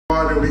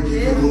Lord, and we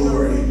give you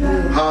glory.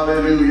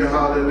 Hallelujah,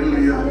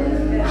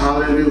 hallelujah,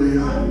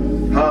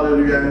 hallelujah,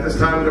 hallelujah. At this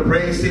time, the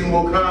praise team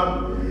will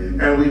come,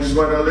 and we just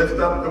want to lift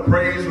up the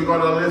praise. We're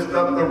going to lift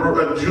up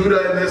the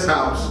Judah in this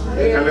house,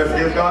 and let's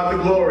give God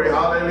the glory.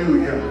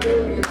 Hallelujah.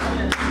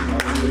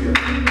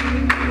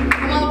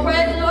 Come on,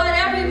 praise the Lord,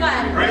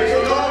 everybody. Praise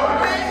the Lord.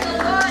 Praise the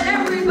Lord,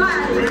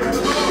 everybody.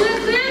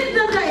 This is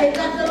the day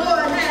that the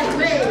Lord has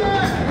made.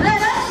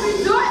 Let us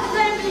rejoice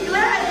and be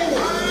glad in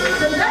it.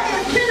 Today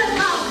is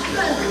Pentecost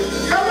Sunday.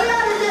 So we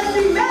ought to just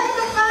be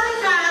magnifying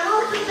God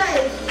on today.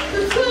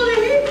 Because truly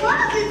He's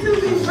worthy to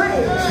be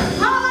praised.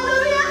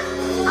 Hallelujah.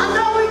 I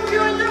know if you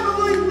remember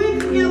we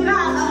can give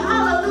God a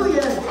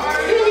hallelujah.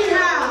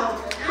 Anyhow,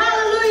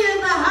 hallelujah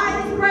is the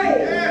highest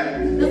praise.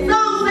 The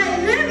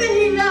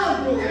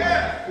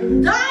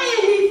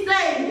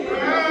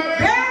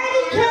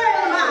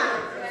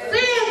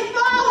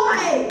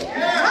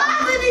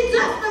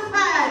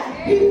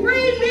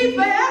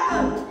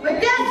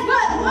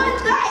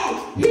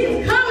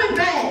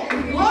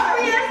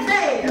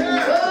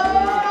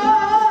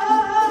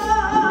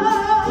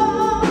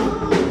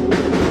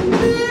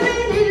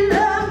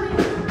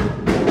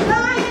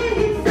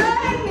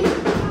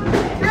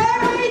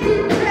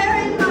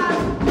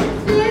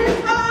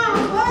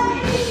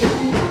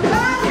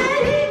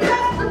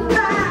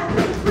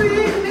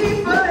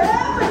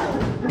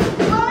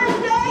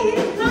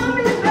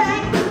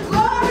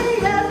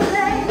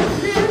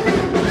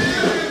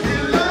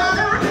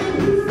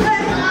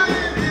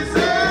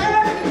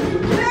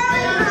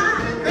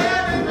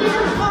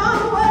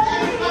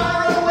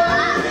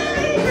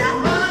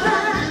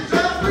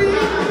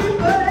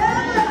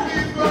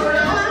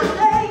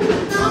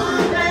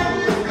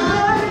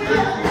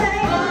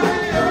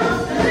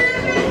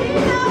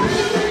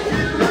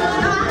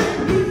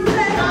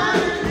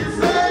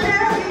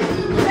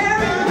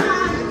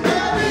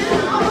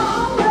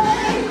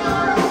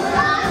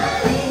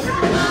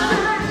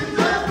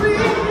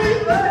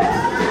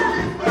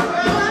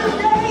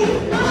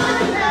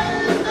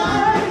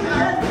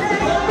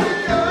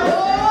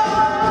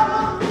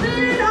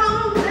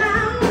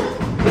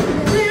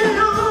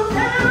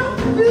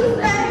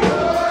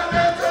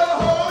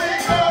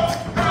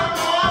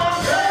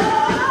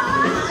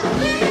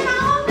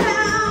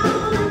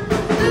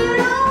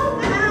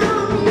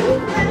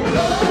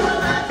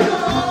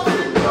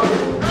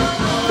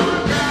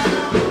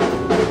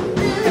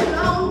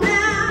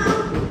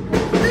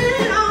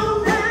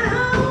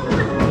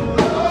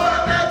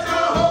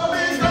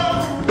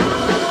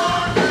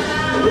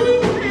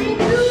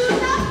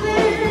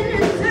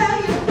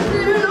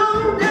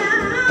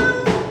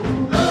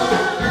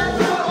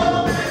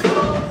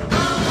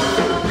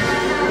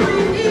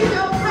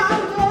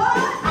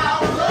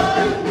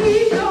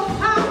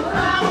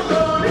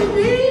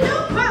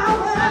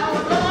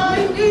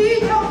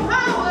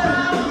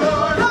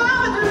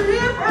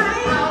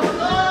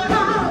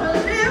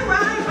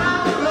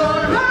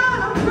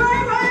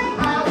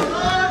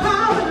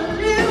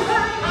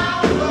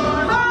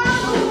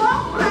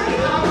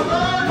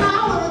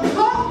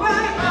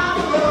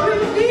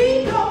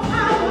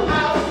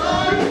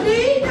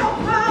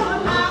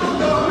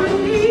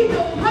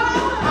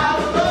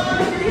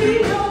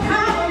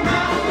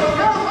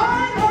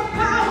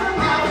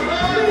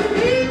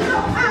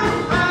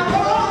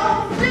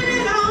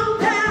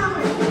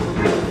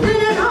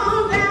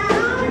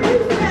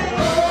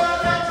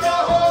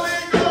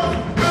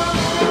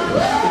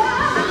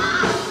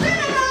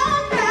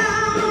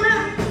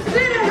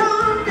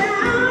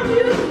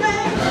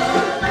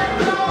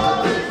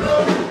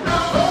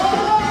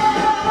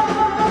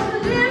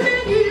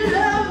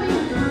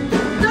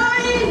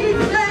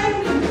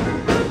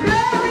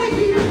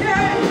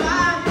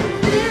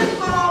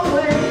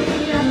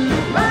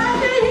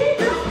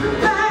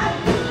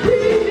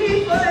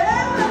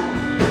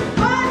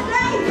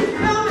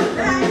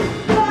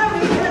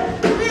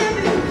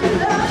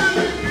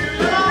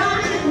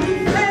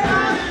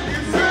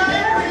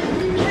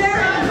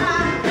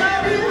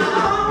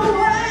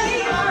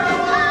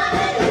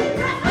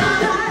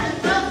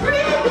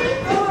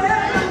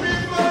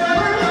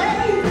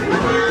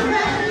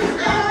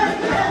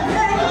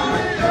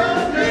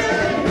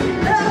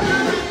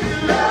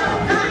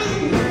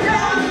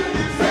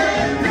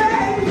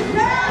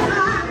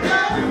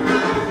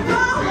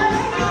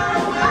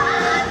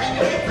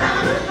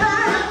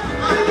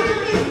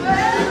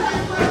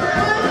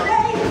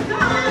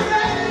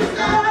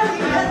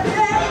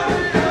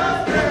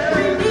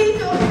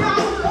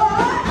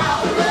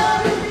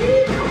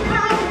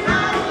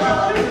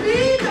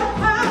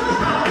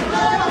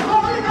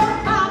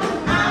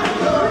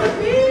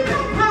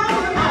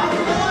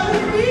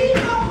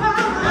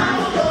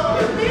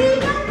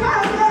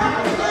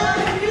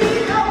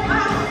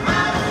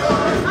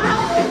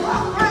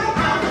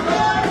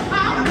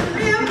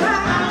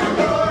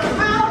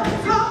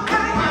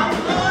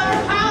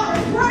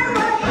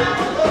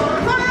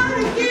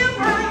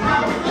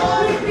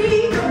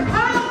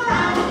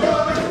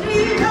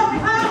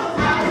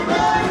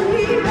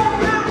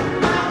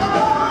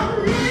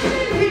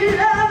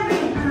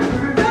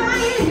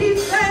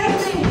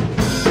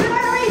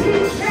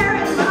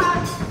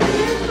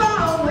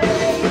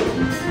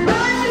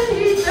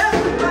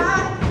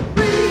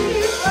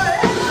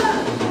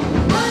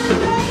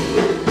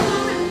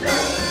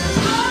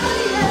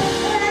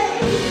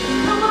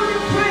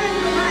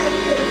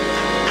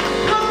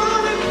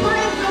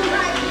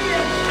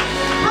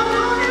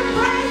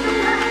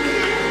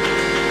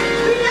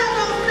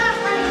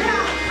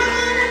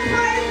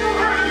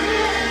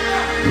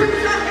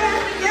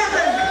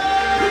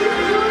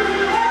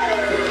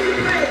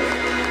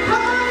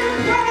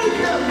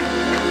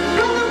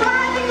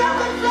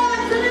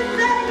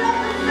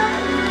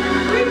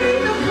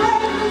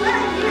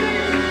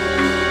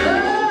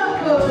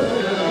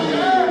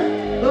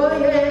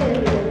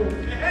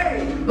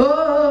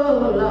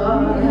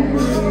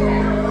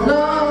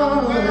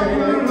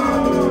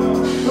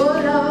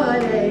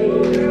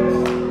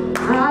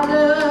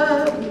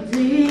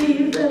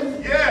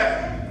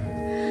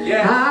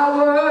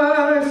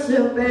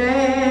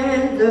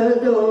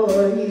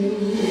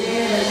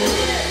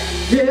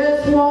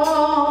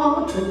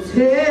to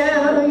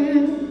tell you,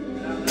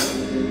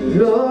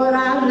 Lord,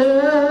 I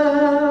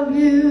love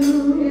you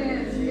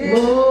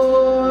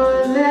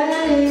more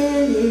than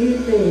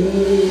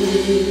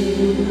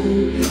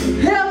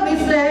anything. Help me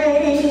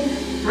say,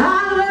 I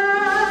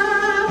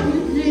love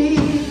you,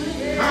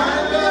 Jesus.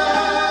 I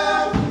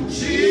love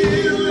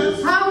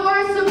Jesus. I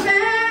worship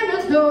and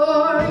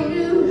adore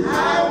you. I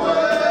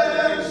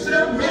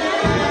worship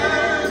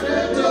and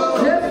adore.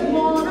 Just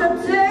wanna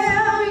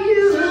tell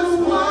you, Just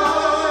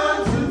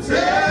want to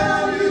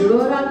tell you,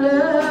 Lord, I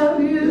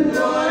love you.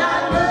 Lord,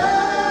 I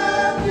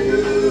love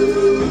you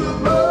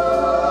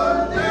more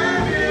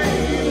than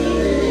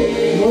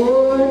anything.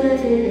 More than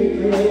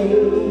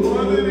anything.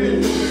 More than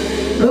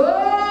anything. Oh,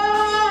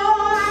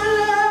 I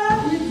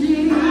love you,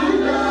 Jesus. I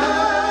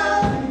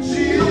love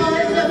Jesus. Come on,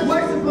 let's just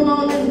worship him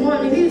on this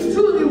morning. He's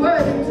truly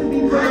worthy to be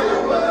praised.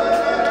 I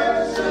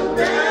worship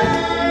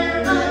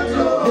and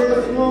adore.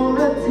 Just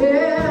wanna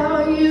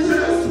tell you,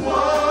 Just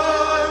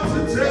want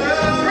to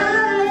tell you, I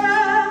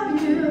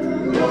love you.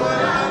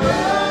 Lord, I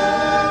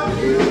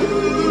love you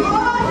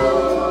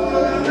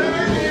more than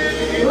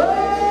anything.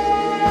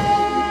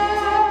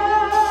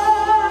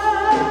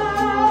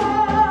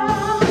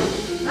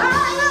 I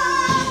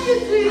love you,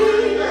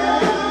 Jesus.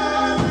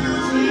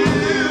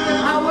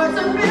 I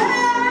worship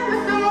and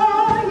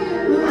adore you.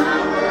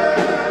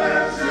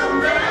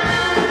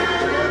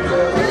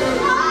 Just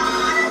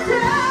wanna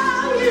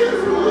tell you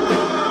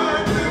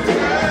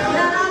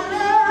that I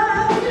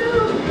love you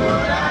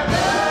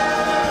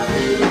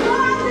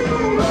more than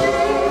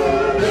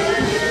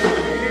anything.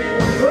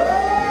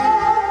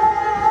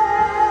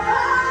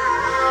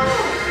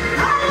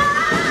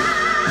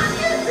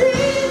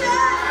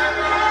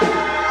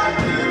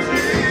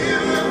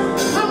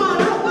 Come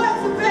on, I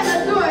worship and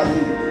adore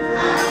you.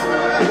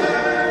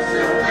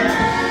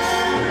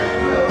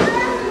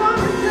 Just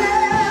wanna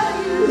tell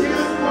you,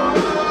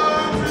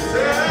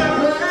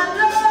 Lord, I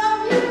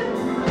love you.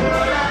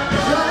 Lord,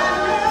 I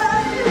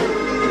love you.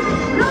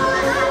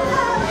 Lord, I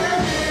love you.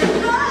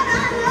 Lord,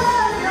 I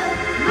love you.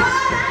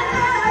 Lord, I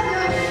love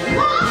you.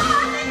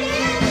 More than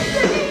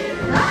anything,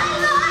 I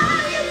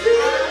love you,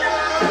 Jesus.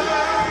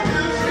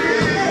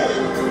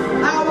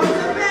 I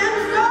worship and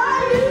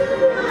adore you.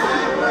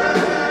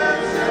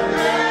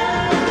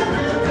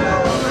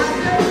 I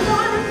just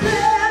wanna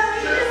tell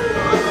you,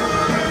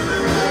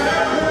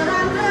 Lord,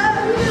 I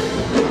love you.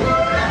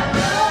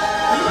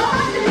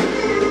 More than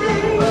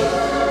anything.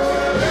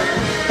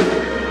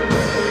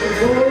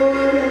 More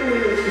than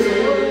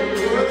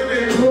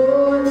anything.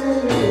 More than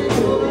anything.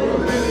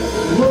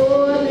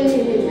 More than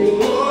anything.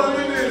 More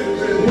than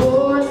anything.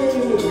 More than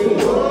anything.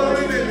 More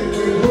than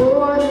anything.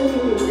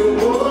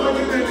 More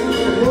than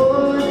anything.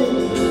 More than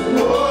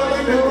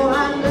anything. Oh,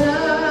 I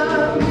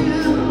love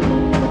you.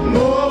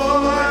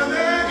 More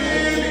than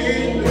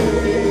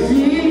anything.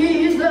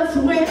 Jesus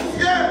went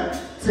Yeah.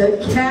 to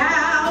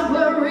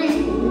Calvary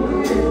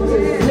to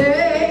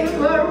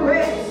save a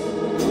wretch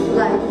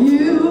like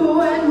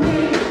you and me.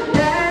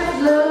 That's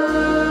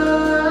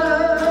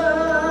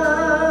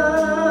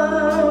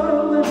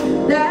love.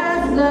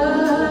 That's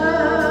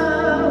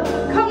love.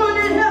 Come on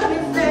and help me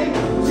say,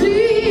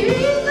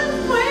 Jesus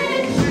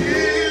went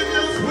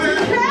Jesus to went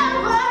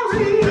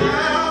Calvary to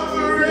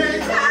Calvary,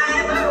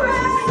 save a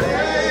wretch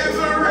save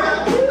a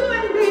wretch like you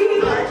and me.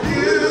 like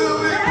you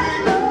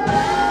and me.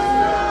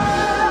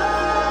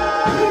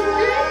 He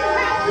didn't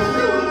have to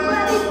do it,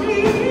 but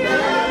he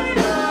did.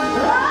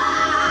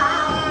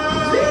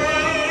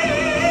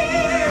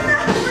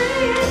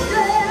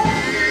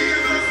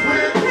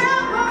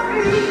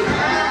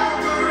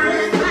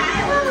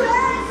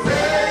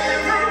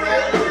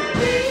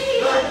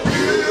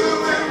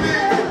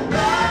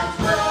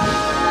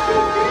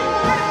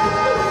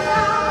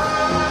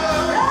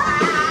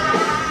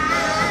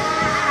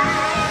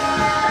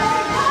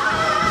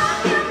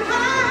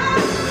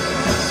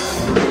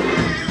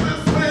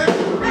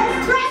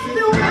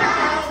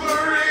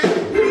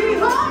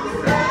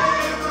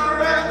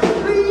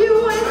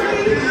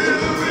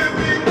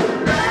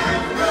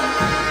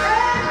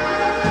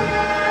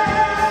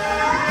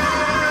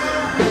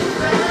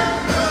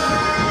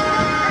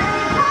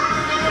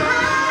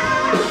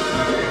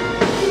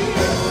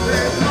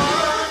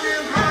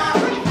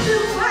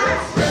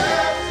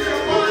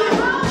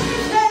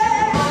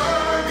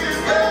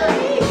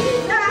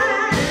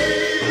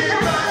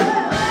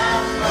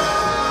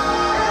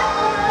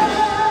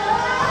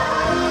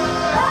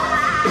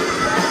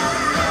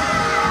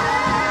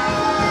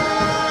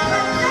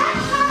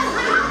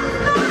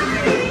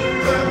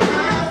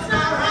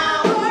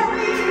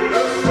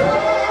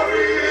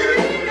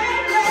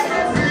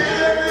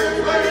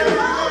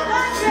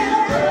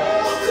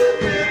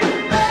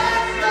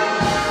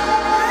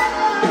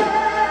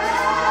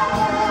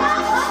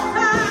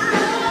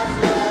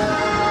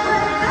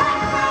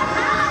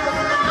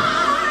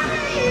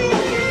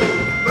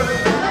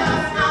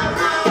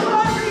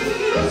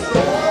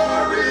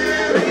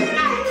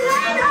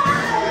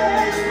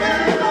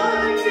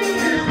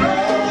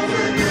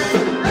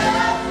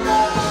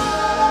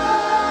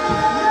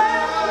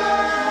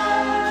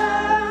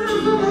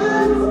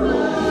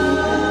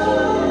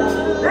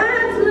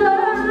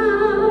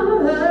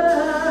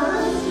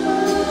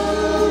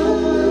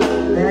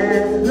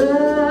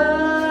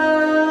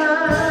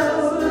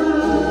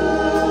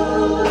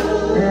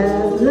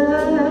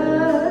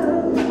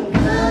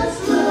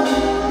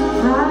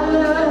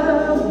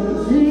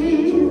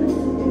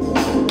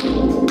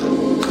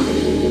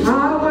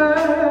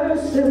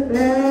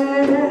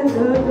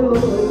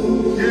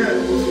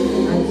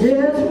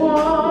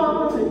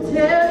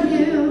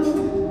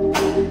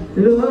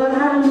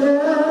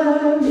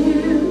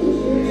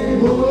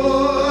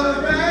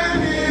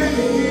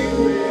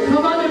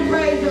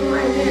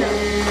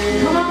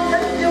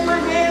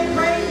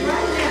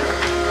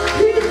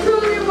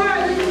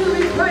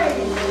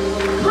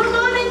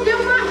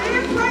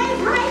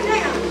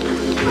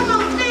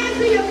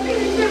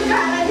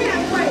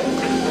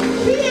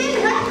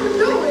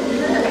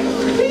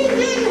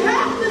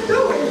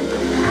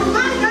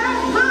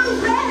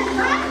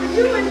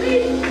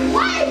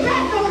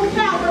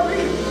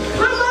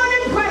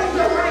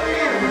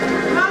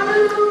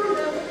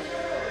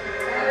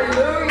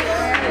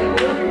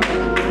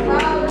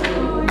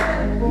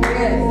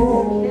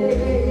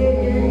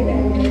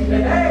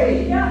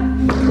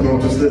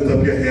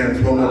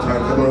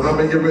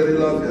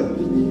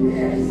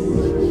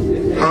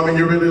 many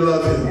you really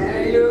love him?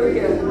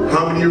 Hallelujah.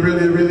 How many you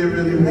really, really,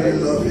 really, really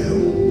love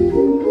him?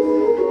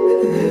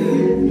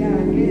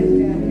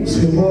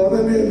 See, more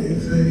than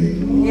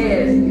anything.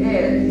 Yes,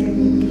 yes.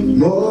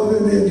 More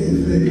than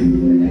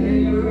anything.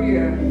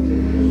 Hallelujah.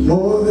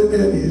 More than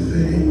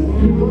anything.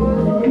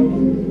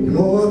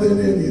 More than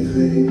anything.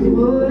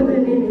 More than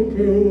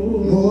anything.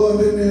 More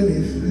than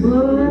anything.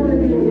 More than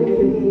anything.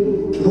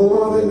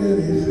 More than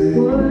anything.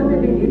 More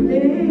than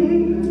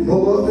anything.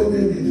 More than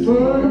anything.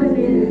 More than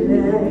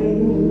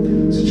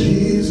anything. So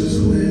Jesus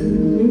went.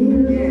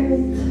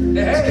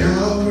 It's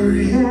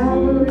Calvary.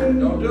 Calvary.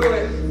 Don't do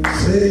it.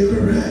 Save a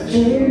wretch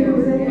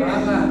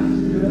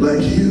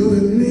like you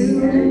and me.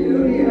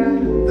 Hallelujah.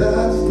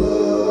 That's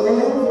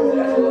love.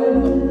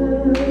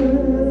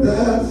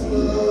 That's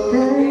love.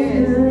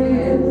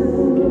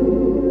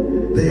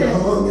 They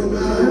hung him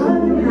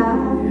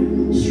high,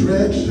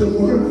 stretched him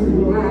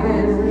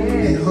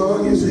wide. He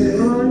hung his head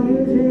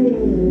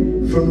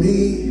for me.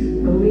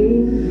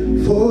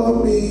 For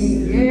me.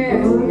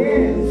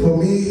 For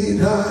me he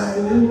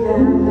died.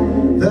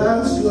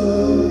 That's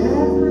love.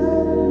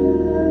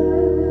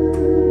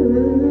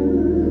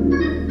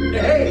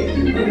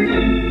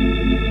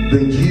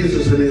 Then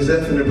Jesus in his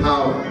infinite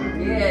power.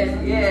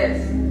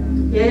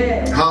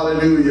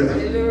 Hallelujah.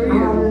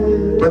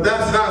 But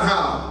that's not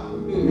how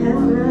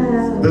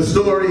the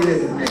story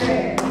is.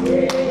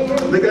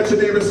 Look at your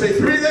neighbor and say,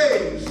 3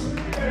 days.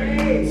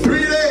 3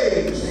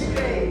 days.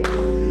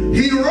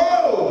 He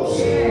rose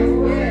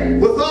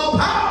with all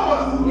power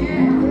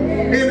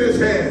in his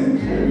hand.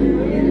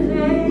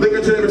 Look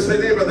at your neighbor and say,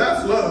 neighbor,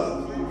 that's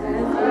love.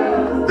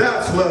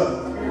 That's love.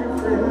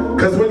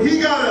 Because when he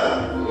got up,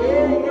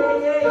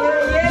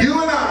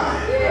 you and I,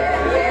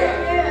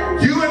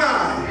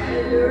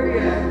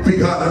 we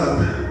got up.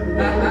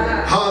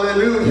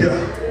 Hallelujah.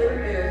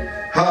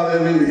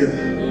 Hallelujah.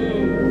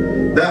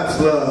 That's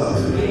love.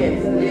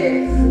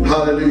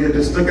 Hallelujah.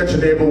 Just look at your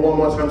neighbor one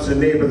more time and say,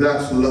 neighbor,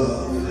 that's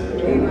love.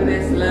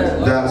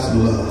 That's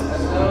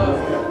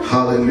love.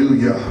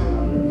 Hallelujah.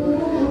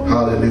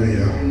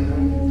 Hallelujah.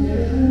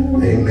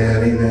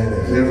 Amen. Amen.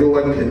 If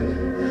everyone can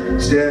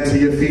stand to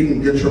your feet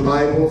and get your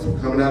Bibles. We're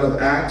coming out of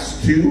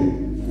Acts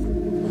 2,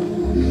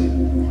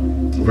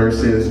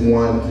 verses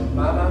 1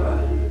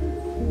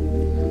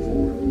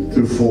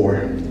 through 4.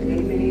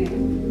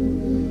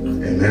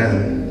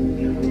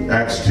 Amen.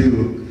 Acts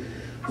 2,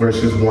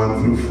 verses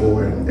 1 through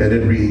 4. And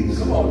it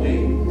reads,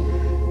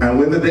 and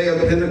when the day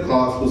of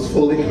Pentecost was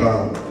fully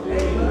come,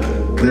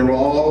 they were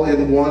all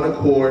in one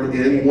accord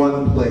in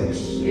one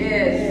place.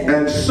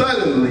 And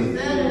suddenly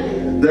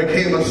there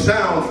came a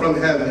sound from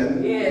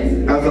heaven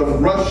as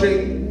of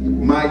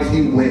rushing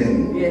mighty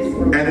wind.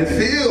 And it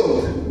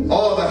filled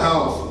all the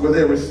house where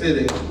they were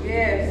sitting.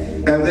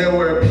 And there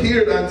were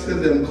appeared unto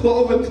them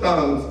cloven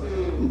tongues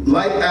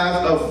like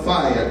as of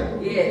fire.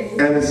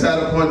 And it sat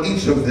upon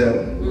each of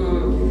them.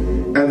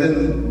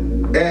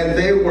 And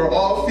they were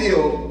all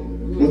filled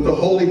with the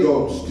Holy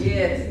Ghost.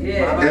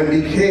 And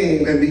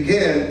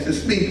began to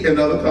speak in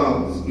other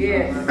tongues.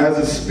 As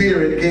the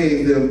Spirit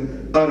gave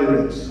them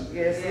utterance.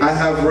 I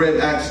have read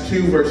Acts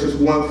 2 verses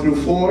 1 through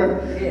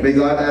 4. May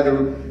God add a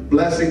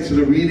blessing to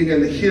the reading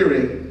and the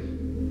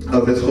hearing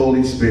of his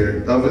Holy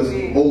Spirit, of his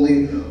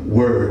holy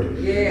word.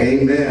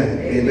 Amen.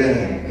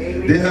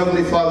 Amen. Dear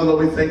Heavenly Father,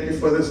 Lord, we thank you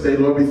for this day.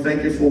 Lord, we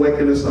thank you for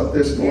waking us up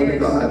this morning,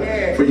 God.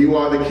 For you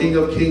are the King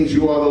of Kings.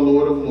 You are the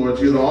Lord of Lords.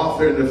 You're the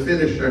author and the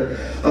finisher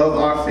of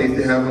our faith,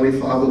 dear Heavenly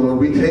Father, Lord.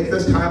 We take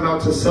this time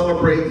out to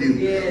celebrate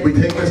you. We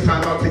take this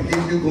time out to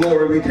give you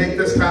glory. We take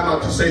this time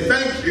out to say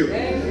thank you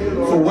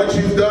for what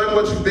you've done,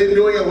 what you've been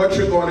doing, and what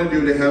you're going to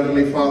do, dear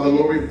Heavenly Father.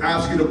 Lord, we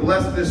ask you to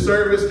bless this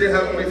service, dear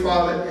Heavenly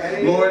Father.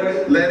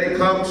 Lord, let it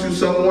come to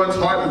someone's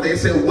heart that they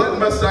say, what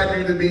must I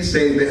do to be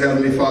saved, dear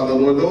Heavenly Father,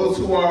 Lord? Those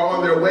who are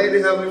on their way,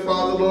 dear Heavenly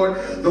Father, Lord,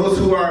 those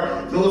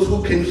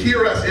who can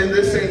hear us in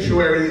this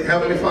sanctuary,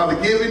 Heavenly Father,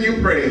 giving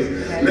you praise.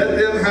 Let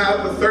them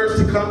have the thirst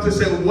to come to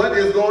say, what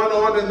is going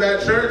on in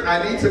that church?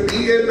 I need to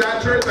be in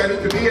that church. I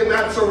need to be in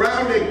that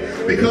surrounding,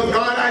 because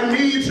God, I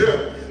need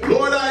you.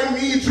 Lord, I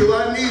need you.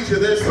 I need you.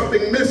 There's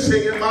something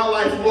missing in my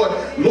life, Lord.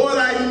 Lord,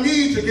 I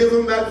need to give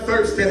them that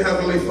thirst, dear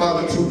Heavenly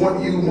Father, to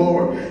want you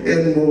more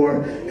and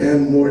more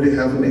and more, dear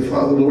Heavenly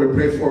Father. Lord, we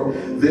pray for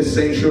this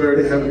sanctuary,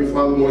 dear Heavenly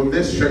Father, Lord,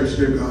 this church,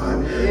 dear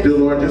God. Dear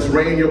Lord, just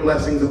rain your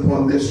blessings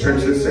upon this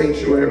church, this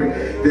sanctuary,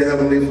 dear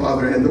Heavenly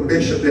Father, and the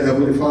bishop, dear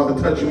Heavenly Father.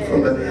 Touch him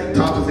from the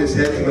top of his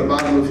head to the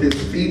bottom of his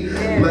feet.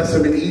 Bless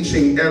him in each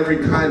and every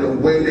kind of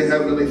way, dear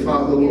Heavenly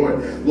Father,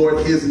 Lord.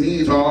 Lord, his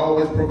needs are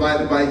always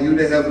provided by you,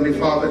 dear Heavenly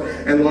Father.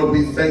 And Lord,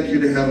 we thank you,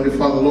 dear Heavenly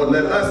Father. Lord,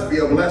 let us be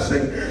a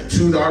blessing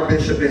to our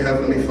bishop, dear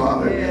Heavenly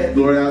Father.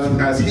 Lord,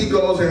 as he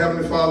goes, dear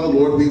Heavenly Father,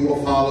 Lord, we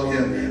will follow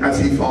him as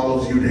he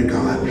follows you, dear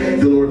God.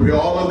 Dear Lord, pray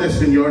all of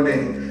this in your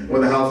name.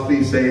 Will the house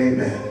please say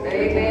amen?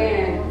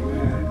 Amen.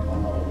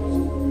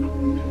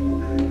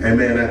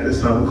 Amen. At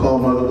this time, we call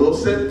Mother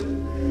Wilson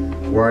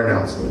for our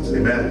announcements.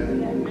 Amen.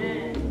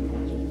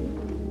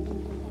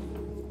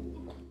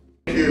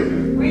 Thank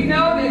you. We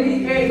know that he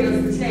gave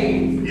us a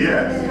chance.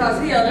 Yes.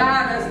 Because he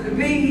allowed us to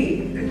be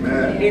here.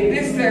 Amen. And in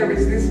this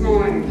service this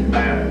morning.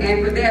 Amen.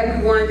 And for that,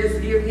 we want to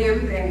just give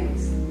him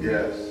thanks.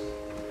 Yes.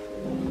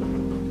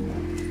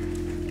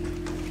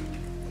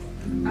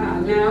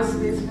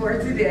 Announcements for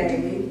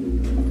today.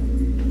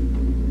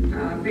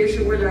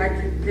 Bishop would like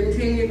to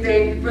continue to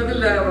thank you for the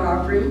love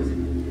offerings.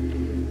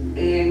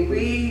 And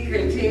we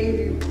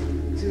continue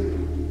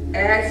to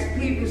ask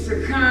people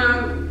to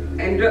come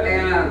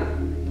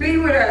and be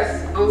with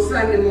us on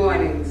Sunday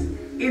mornings.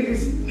 If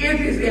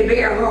it's in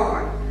their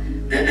heart.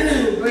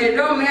 But it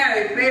don't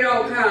matter if they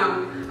don't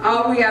come.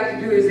 All we have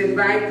to do is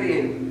invite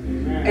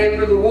them. And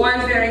for the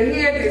ones that are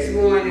here this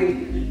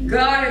morning,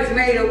 God has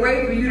made a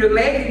way for you to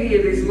make it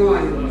here this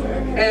morning.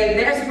 And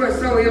that's what's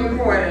so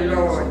important,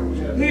 Lord.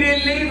 He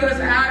didn't leave us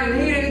out and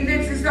he didn't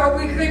fix it so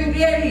we couldn't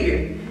get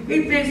here.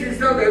 He fixed it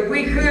so that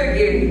we could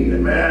get here.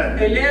 Amen.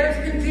 And let us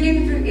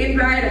continue to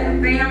invite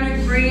our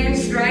family,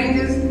 friends,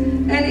 strangers,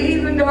 and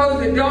even those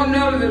that don't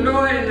know the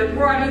Lord and the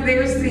pardon of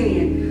their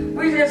sin.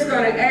 We're just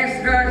going to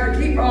ask God to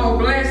keep on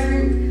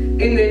blessing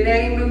in the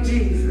name of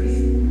Jesus.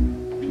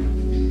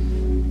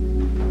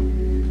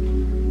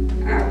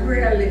 Our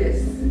prayer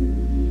list.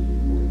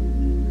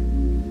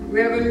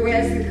 Reverend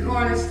Wesley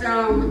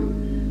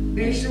Cornerstone,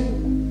 Bishop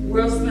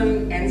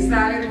Wilson and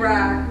Solid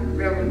Rock,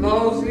 Reverend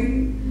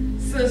Mosley,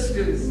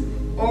 Sisters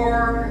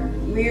Or,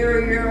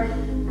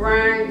 Miriam,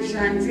 Brian,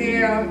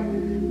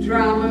 Chantel,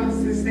 Drama,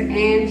 Sister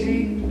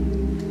Angie,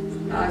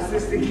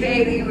 Sister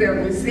Katie,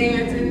 Reverend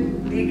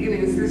Santon, Deacon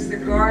and Sister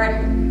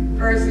Gordon,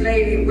 First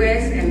Lady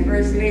West, and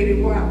First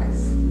Lady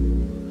Wallace.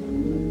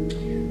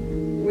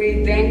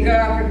 We thank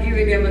God for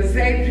giving them a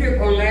safe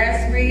trip on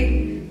last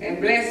week and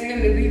bless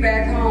them to be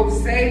back home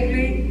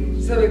safely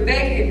so that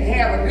they could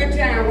have a good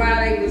time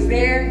while they was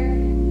there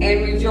and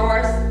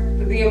rejoice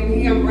for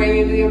him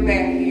bringing them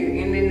back here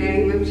in the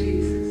name of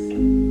Jesus.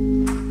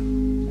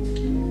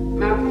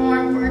 My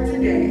poem for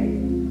today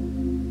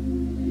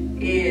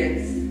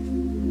is,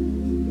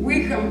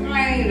 we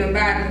complain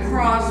about the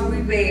cross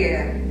we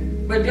bear,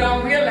 but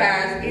don't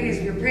realize it has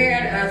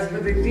prepared us for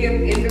the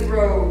dip in the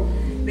road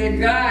that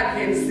God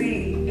can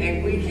see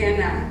and we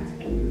cannot.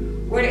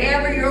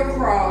 Whatever your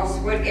cross,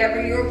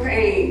 whatever your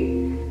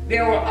pain,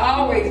 there will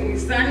always be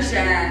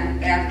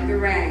sunshine after the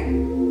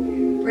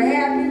rain.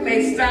 Perhaps you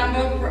may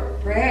stumble,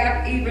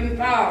 perhaps even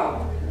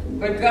fall,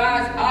 but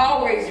God's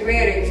always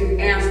ready to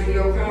answer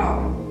your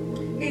call.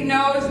 He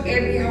knows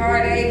every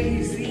heartache,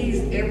 he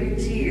sees every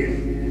tear.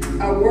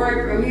 A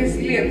word from his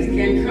lips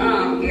can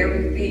calm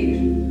every fear.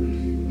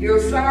 Your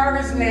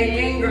sorrows may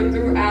linger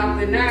throughout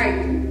the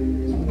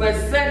night, but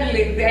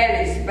suddenly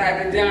vanish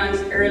by the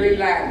dawn's early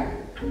light.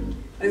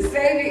 The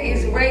Savior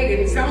is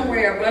waiting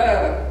somewhere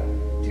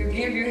above to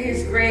give you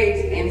his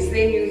grace and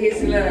send you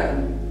his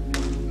love.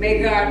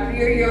 May God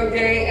fill your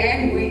day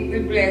and week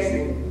with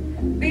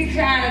blessing. Be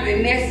kinder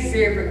than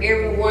necessary for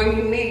everyone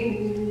you meet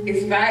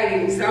is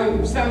fighting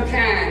some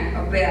kind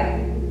of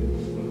battle.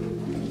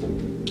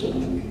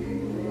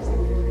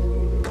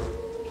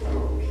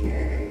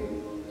 Okay.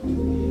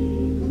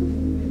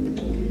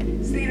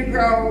 Cedar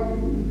Grove,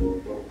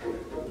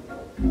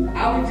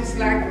 I would just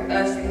like for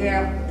us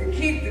to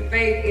keep the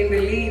faith in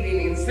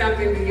believing in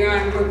something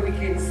beyond what we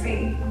can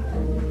see.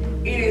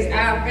 It is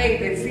our faith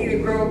that Cedar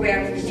Grove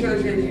Baptist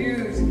Church has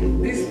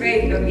used this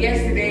faith of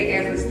yesterday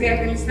as a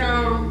stepping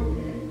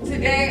stone,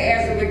 today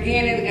as a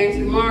beginning, and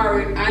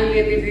tomorrow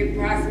unlimited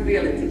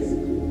possibilities.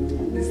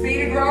 The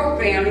Cedar Grove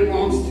family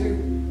wants to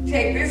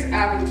take this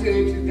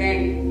opportunity to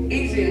thank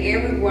each and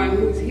every one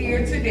who's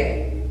here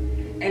today.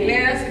 And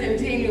let us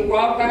continue to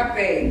walk by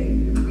faith.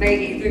 May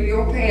each of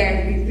your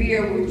paths be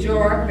filled with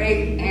joy,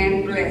 faith,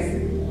 and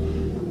blessing.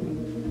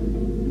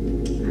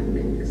 I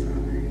think that's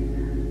all I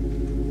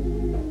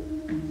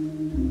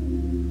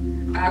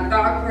have. Our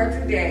thought for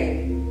today,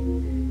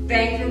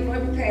 thankful for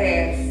the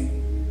past,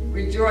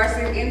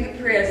 rejoicing in the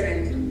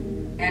present,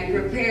 and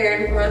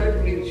preparing for the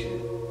future.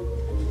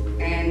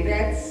 And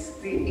that's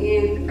the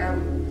end of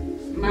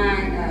my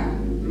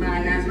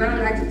announcement.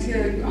 I'd like to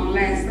tell you, on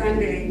last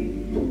Sunday,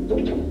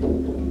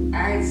 I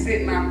had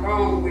sent my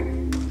phone with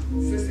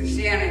Sister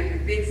Shannon to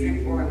fix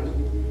it for me.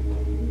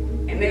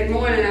 And that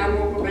morning I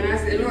woke up and I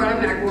said, Lord,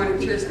 I'm not going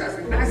to church because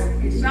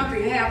if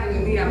something happened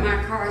to me or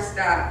my car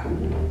stopped,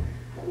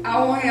 I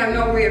won't have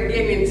no way of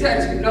getting in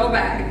touch with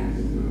nobody.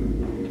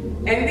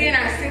 And then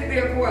I sit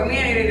there for a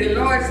minute and the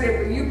Lord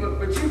said,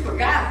 but you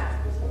forgot.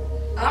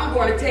 I'm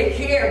going to take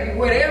care of you,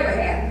 whatever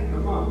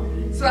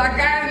happens. So I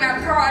got in my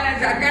car, and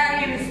as I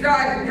got in and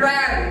started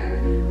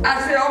driving,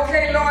 I said,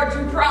 okay, Lord,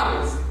 you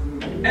promised.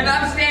 And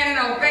I'm standing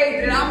on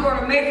faith that I'm going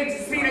to make it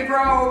to Cedar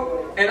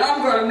Grove, and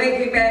I'm going to make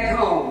it back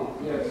home.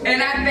 Yes.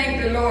 And I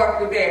thank the Lord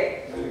for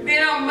that.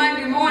 Then on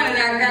Monday morning,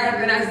 I got up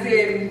and I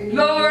said,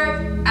 Lord,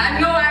 I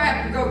know I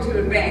have to go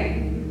to the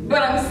bank,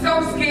 but I'm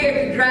so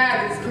scared to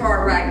drive this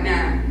car right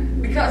now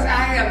because I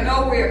have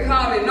no way of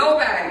calling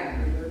nobody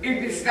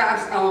if it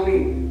stops on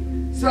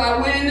me. So I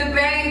went in the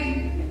bank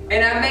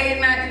and I made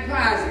my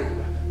deposit.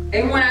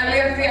 And when I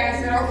left there,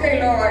 I said,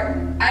 okay,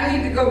 Lord, I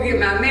need to go get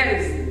my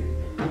medicine.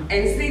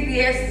 And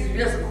CVS is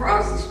just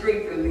across the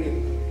street from me.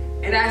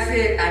 And I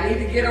said, I need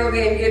to get over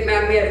there and get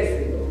my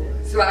medicine.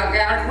 So I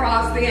got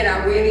across there and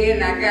I went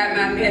in and I got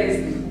my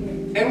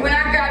medicine. And when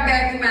I got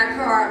back to my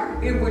car,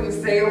 it wouldn't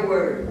say a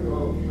word.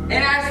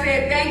 And I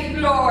said, thank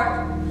you, Lord.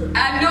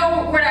 I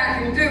know what I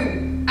can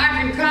do. I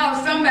can call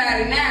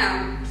somebody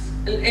now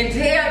and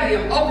tell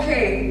them,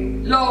 okay,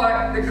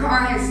 Lord, the car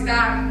has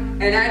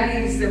stopped and I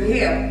need some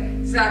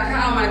help. So I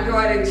called my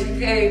daughter and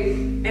she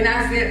came and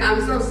I said,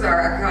 I'm so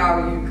sorry I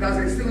called you, because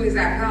as soon as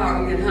I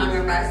called you and hung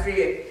up, I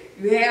said,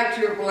 you have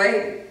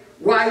AAA?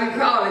 Why are you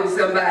calling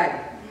somebody?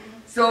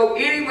 So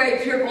anyway,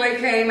 AAA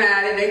came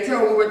out and they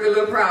told me what the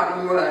little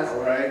problem was.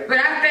 All right. But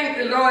I thank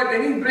the Lord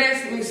that He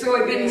blessed me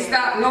so it didn't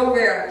stop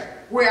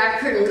nowhere where I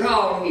couldn't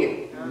call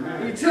Him.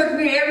 He took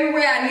me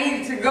everywhere I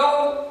needed to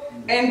go,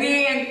 and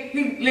then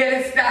He let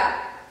it stop.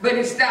 But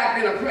it stopped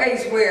in a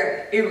place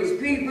where it was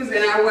people's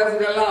and I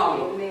wasn't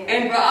alone. Amen.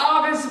 And for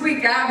all this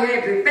week, I've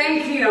had to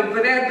thank Him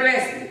for that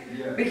blessing,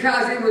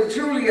 because it was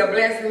truly a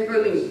blessing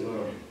for me.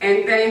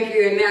 And thank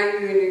you, and now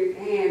you're in the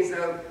hands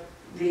of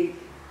the...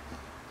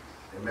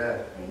 Amen.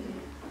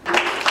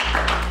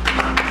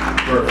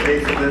 For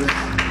faithfulness,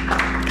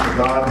 to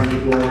God be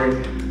the glory.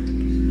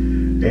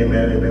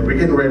 Amen, amen. We're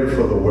getting ready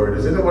for the word.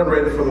 Is anyone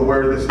ready for the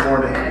word this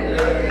morning?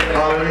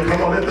 Hallelujah.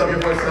 Come on, lift up your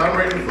voice. I'm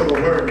ready for the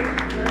word.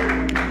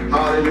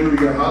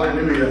 Hallelujah,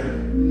 hallelujah.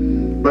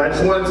 But I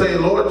just want to tell you,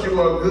 Lord,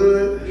 you are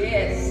good.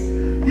 Yes.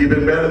 You've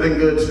been better than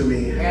good to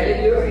me.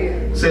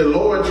 Hallelujah. Say,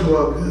 Lord, you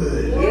are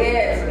good.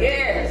 Yes,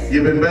 yes.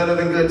 You've been better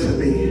than good to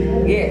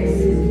me. Yes.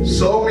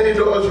 So many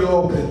doors you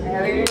opened.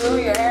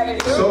 Hallelujah,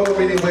 hallelujah. So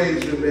many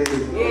ways you made.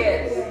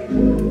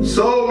 Yes.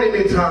 So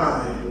many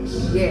times.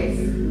 Yes.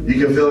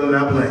 You can fill in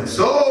that blank.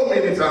 So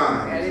many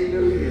times.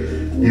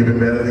 Hallelujah. You've been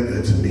better than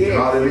good to me. Yes.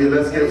 Hallelujah.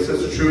 Let's give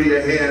Sister Trudy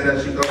a hand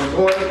as she comes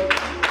forward.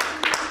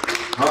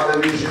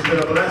 Hallelujah. She's been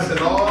a blessing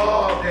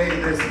all day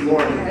this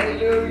morning.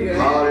 Hallelujah.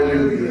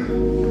 Hallelujah.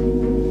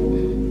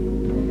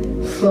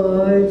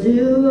 For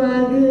you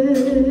are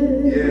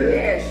good.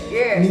 Yes,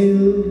 yes.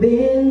 You've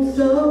been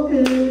so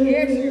good.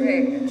 Yes, you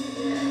have.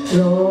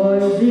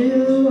 Lord,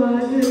 you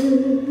are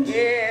good.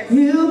 Yes.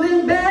 You've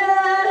been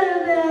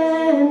better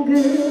than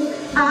good.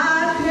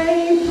 I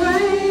can't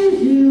praise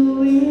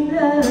you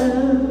enough.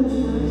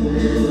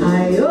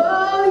 I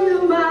owe you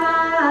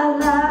my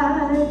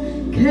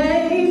life.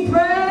 Can't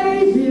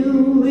praise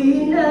you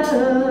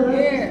enough.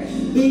 Yes.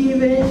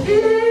 Even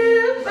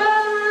if I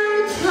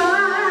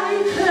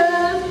try,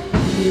 'cause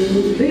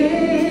you've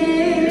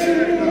been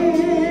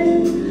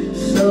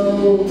so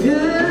good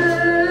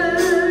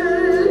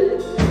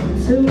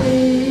to me.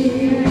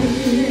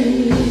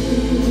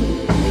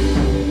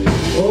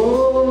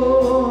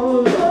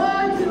 Oh,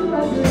 Lord, you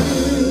are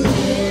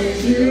good.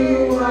 You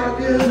are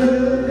good.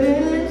 You've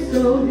been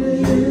so good.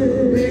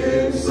 You've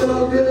been so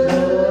good.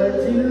 Lord,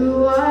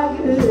 you are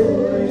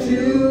good.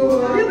 You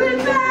are. You've been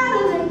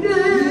better than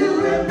good.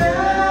 You've been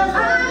better.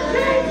 I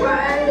can't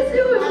praise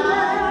you enough.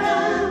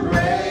 I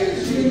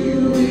praise you.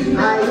 I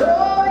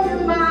owe you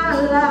my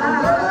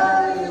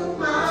life.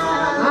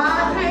 I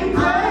can't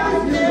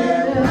praise you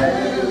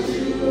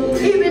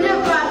enough. Even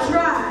if I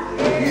try.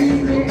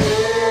 Even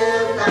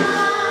if I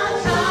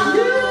try.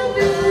 You've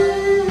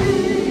been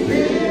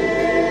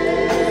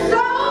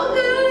so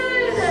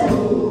good.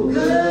 So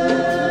good.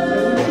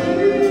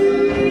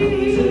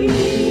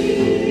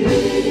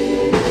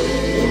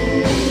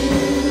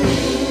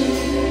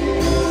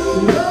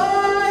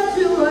 Lord,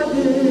 you are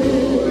good.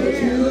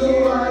 You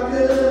are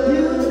good.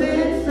 You've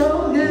been so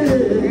good.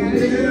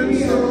 You've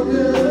been so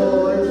good.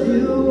 Lord,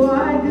 you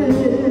are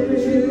good.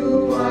 You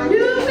are.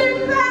 You've been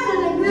better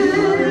than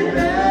good.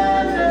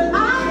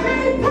 I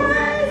can't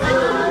praise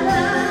you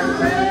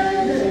enough.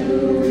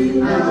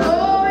 I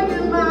owe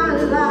you my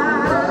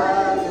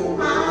life.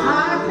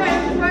 I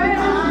can't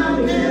praise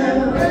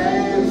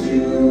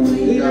you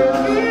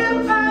enough. Even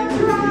if I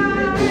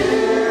try,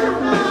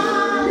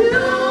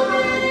 you've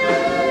been so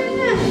good.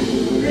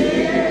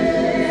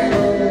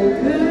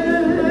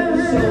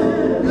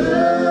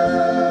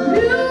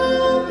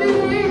 You've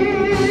been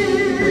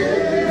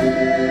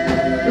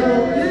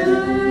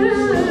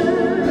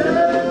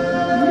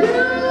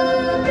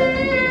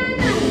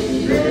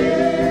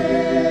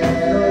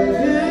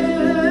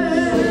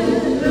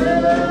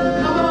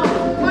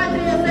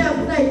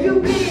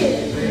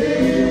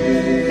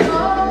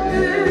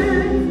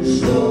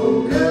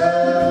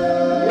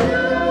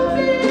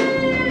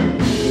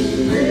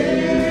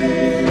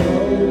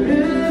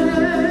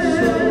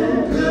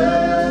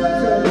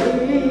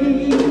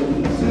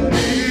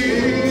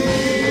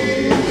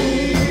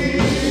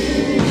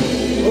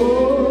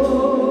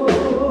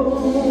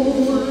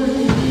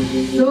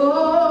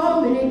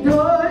so many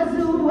doors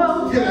you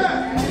open,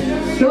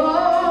 so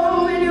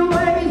many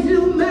ways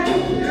you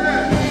make,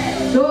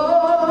 so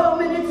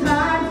many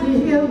times you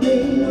heal me.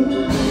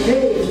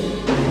 Hey,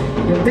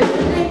 you've been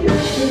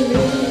good to me.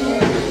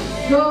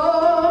 So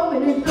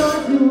many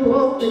doors you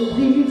open,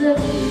 Jesus.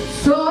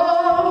 So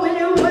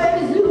many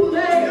ways you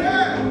make,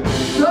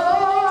 so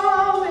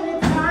many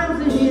times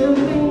you heal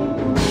me.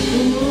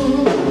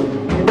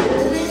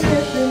 You've been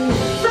good to me.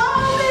 So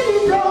many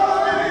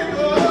doors,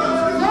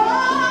 so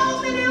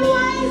many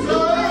ways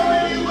you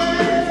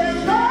make.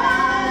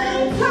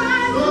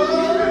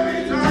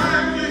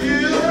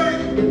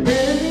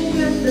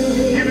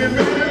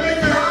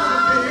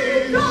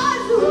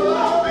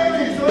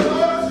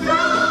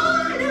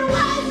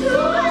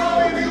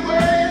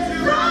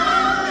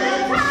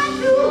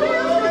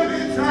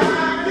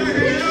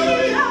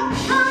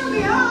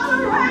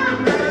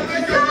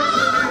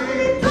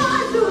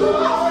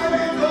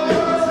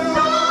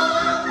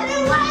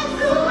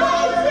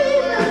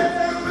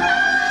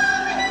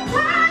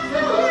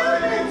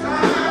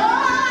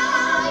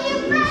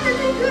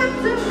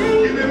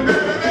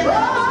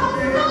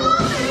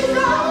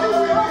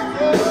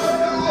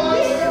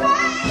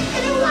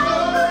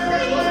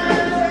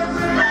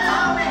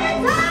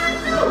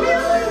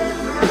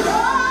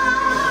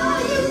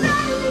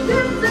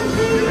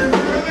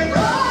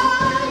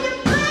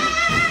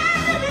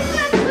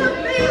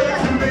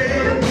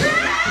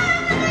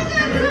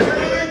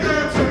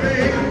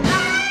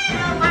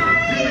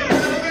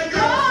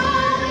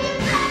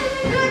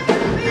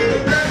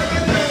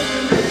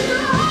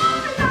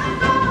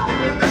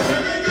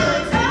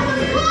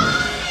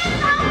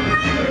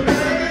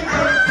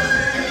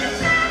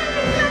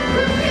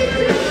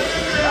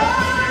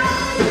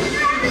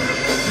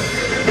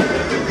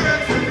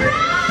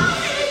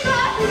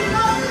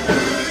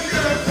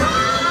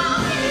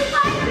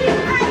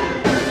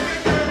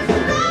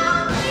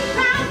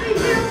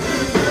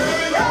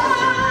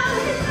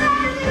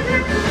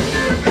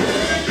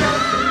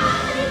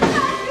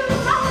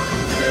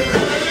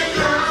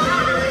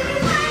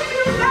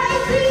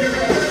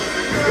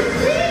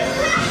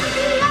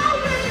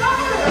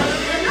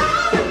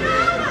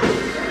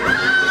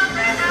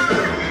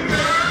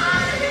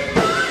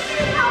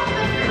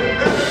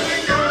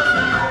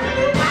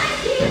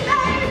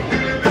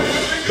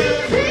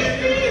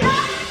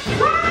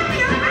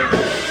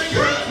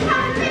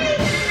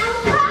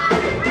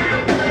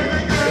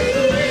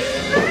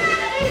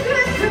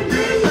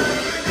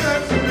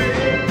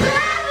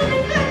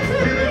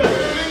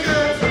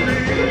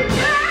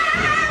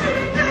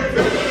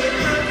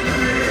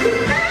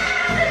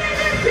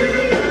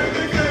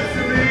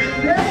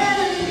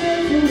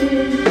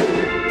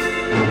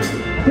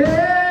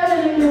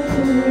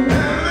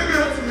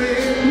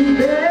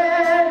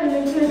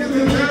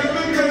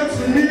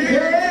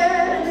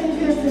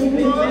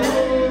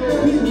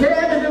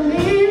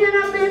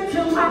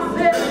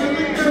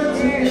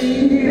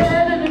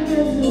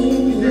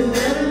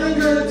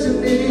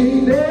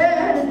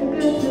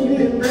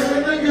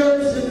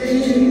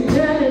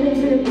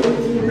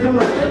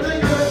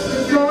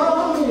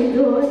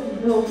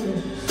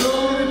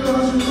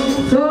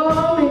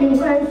 So many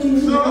ways you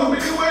So made.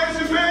 many ways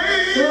you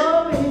made.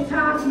 So many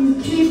times you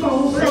keep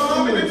on blessing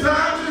So me. many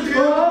times you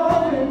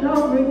Over and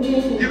over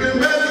again. You've been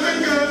better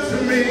than good to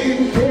me.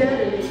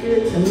 Better than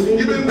good to me.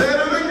 You've been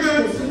better than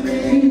good to me.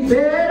 He's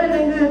better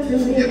than good to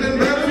me. You've been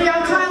better. See,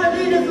 I'm trying to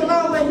lead us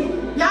along, but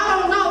y'all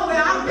don't know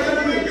where I'm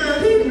going.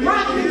 He's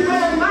brought me from a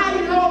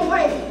mighty long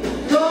way.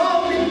 So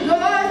many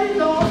doors he's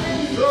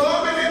opened. So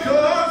many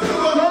doors to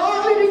open. So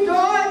many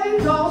doors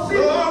he's opened.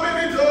 So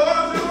many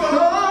doors to open.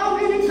 So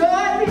many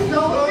doors he's So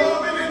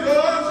opened. many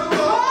doors to open. So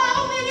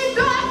many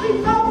doors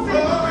he's opened.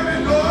 So many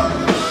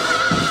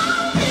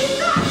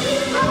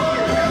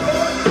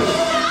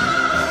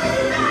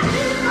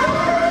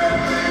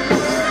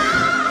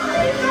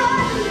doors to open.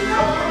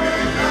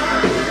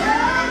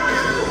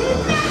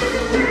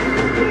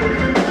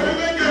 Better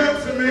than good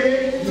to me.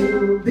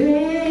 You've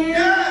been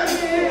Yes.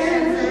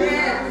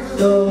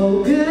 so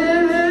good.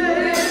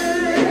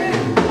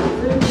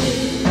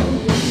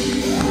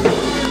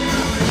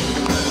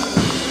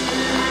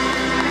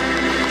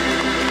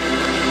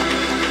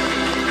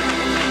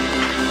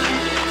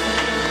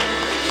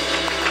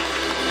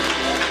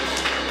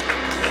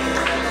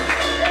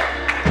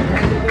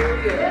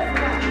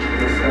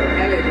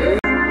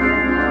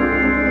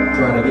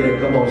 Trying to get it,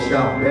 come on,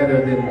 shout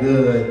better than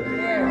good.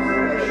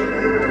 Yes,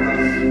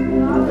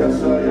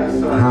 sir. Yes,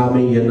 sir. How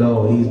many of you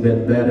know he's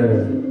been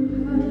better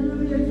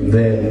than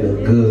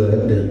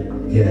good?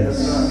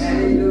 Yes.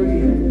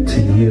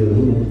 To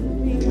you.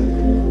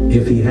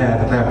 If he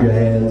had, clap your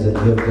hands and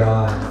give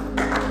God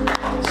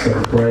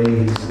some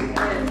praise.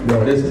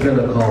 No, this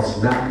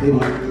Pentecost, not pity,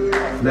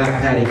 not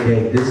patty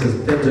cake. This is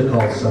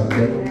Pentecost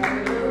Sunday.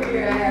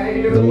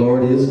 The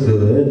Lord is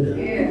good.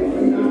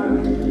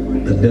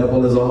 The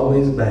devil is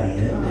always bad.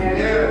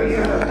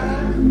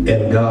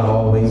 And God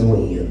always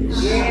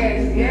wins.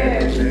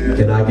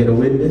 Can I get a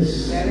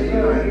witness? Amen.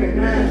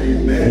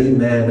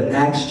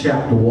 Acts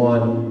chapter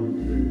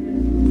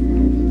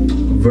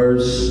 1,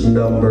 verse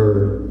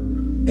number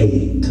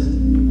 8.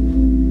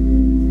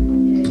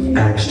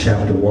 Acts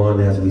chapter 1,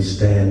 as we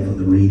stand for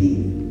the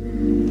reading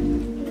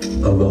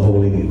of the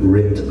Holy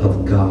Writ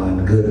of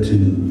God. Good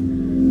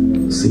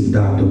to see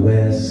Dr.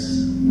 West.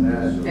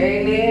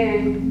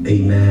 Amen.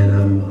 Amen.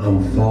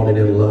 I'm falling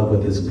in love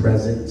with his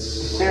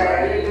presence.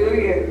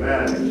 Hallelujah.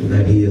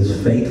 That he is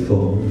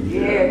faithful.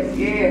 Yes,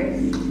 yes.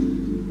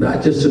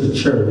 Not just to the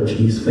church,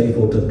 he's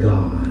faithful to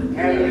God.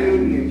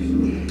 Hallelujah.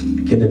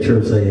 Can the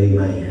church say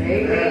amen?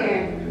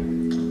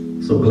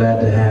 Amen. So glad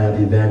to have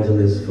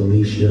Evangelist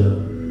Felicia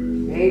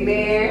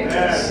Amen.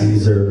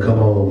 Caesar. Come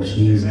on,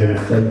 she's been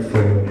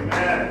faithful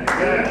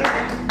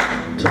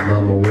to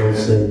Mama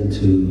Wilson,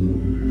 to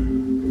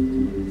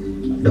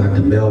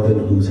Dr. Melvin,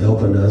 who's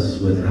helping us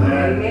with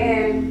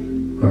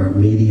our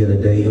media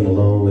today, him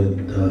along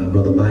with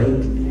Brother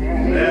Mike.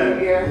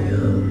 Hallelujah.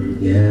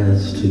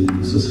 Yes,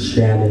 to Sister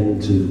Shannon,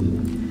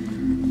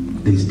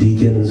 to these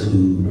deacons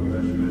who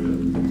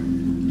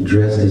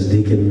dressed as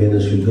deacon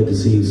ministry. Good to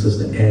see you,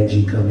 Sister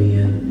Angie, come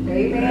in.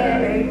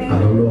 Amen. I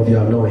don't know if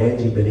y'all know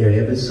Angie been here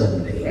every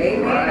Sunday.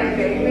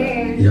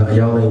 Amen.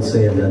 Y'all ain't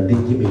saying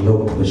nothing. Give me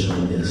no push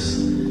on this.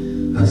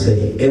 I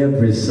say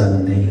every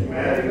Sunday.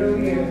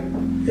 Hallelujah.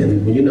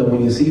 And you know,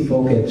 when you see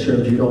folk at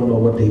church, you don't know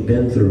what they've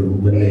been through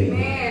when they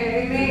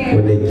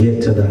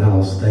get to the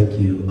house. Thank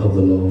you of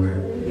the Lord.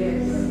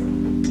 Yes.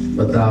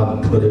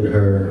 Without putting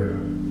her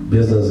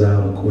business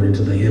out according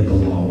to the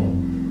HIPAA law.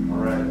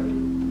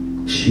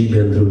 She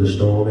been through the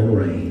storm and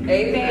rain.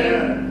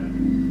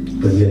 Amen.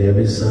 But yet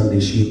every Sunday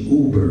she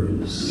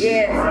Ubers.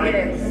 Yes,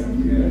 yes.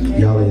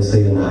 Y'all ain't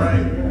saying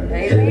nothing.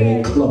 And it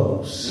ain't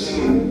close.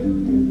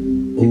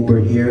 Uber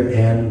here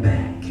and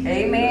back.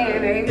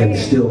 Amen. And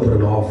still put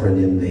an offering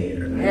in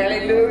there.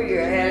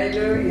 Hallelujah.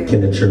 Hallelujah.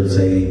 Can the church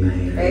say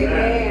amen?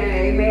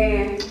 Amen.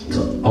 Amen.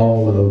 To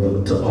all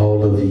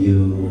of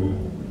you.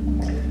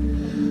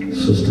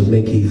 Sister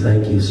Mickey,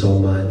 thank you so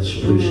much.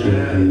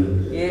 Appreciate you.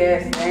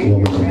 Yes, thank you.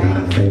 Woman of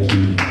God, thank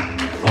you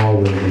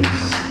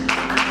always.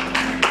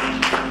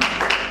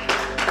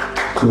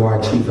 To our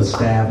Chief of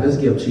Staff, let's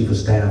give Chief of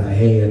Staff a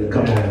hand.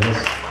 Come on,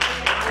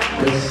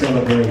 let's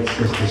celebrate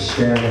Sister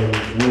Shannon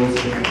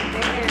Wilson.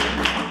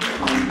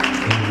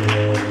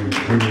 Amen.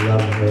 We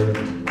love her.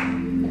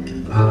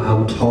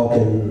 I'm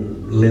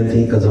talking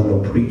lengthy because I'm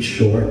going to preach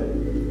short.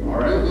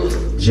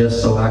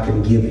 Just so I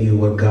can give you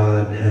what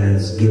God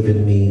has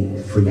given me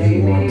for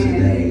you on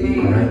today.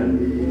 All right? I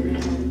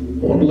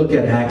want to look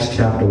at Acts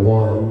chapter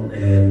 1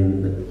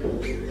 and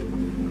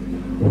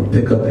we'll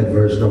pick up at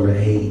verse number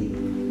 8.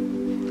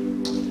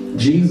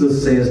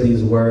 Jesus says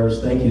these words.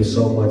 Thank you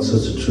so much,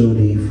 Sister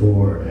Trudy,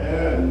 for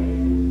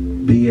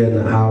being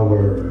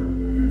our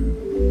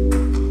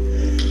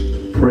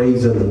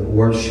praise and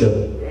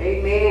worship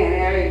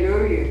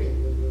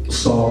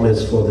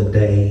psalmist for the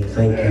day.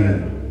 Thank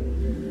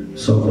you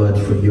so much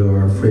for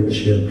your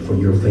friendship, for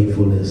your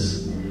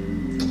faithfulness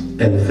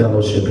and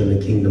fellowship in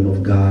the kingdom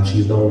of God.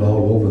 She's known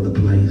all over the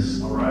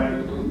place.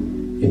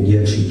 And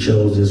yet she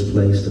chose this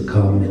place to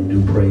come and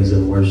do praise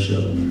and worship.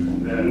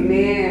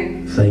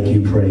 Amen. Thank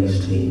you,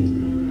 praise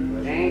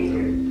team. Thank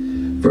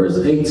you. Verse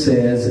 8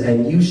 says,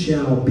 and you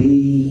shall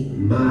be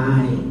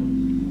my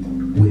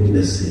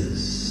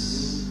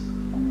witnesses.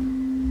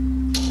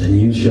 And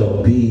you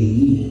shall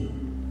be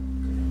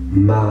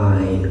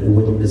my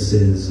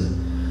witnesses.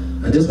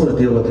 I just want to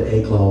deal with the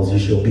A clause. You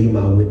shall be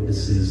my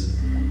witnesses.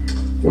 I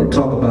want to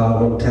talk about,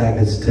 I want to tag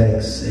this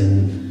text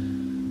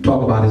and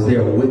talk about, is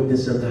there a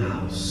witness in the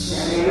house?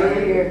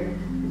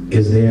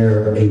 Is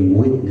there a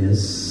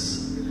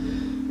witness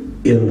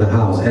in the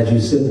house? As you're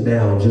sitting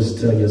down,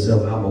 just tell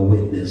yourself, I'm a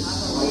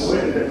witness.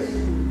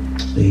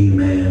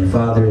 Amen.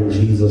 Father, in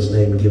Jesus'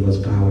 name, give us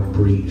power to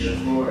preach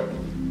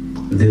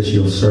this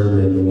your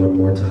sermon one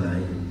more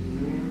time.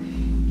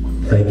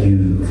 Thank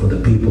you for the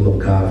people of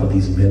God, for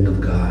these men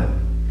of God.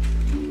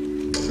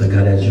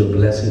 God, as you're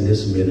blessing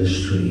this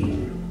ministry,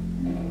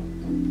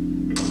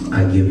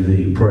 I give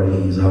thee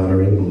praise,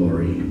 honor, and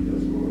glory.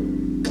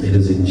 It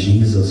is in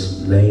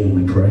Jesus' name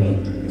we pray.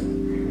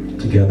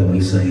 Together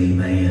we say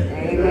amen.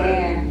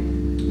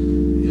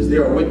 Amen. Is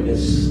there a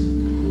witness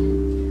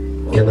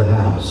in the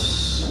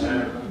house?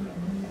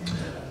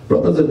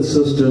 Brothers and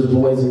sisters,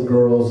 boys and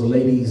girls,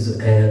 ladies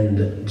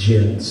and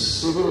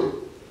gents,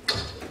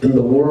 in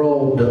the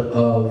world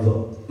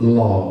of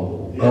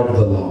law, of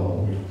the law,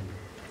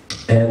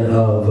 and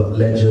of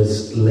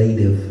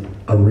legislative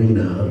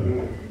arena,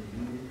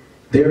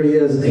 there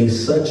is a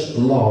such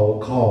law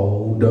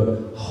called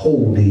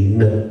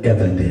holding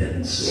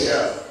evidence.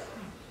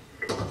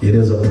 It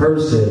is a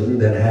person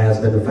that has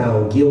been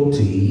found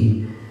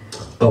guilty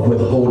of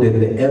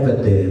withholding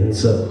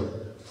evidence,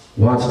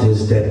 watch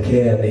this, that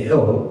can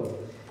help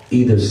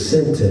either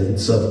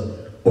sentence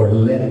or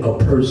let a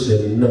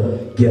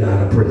person get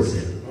out of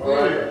prison.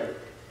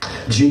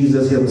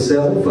 Jesus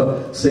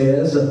himself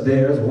says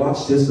there's,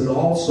 watch this, and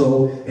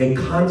also a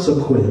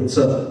consequence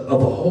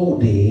of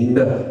holding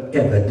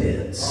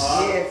evidence.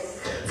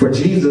 For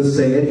Jesus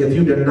said, if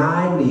you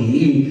deny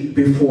me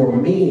before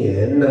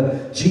men,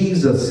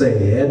 Jesus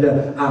said,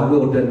 I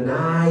will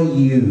deny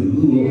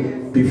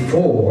you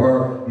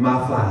before my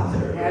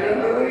Father.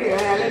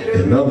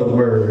 In other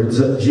words,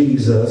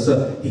 Jesus,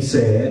 he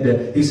said,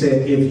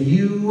 if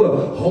you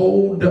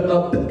hold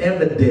up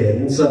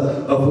evidence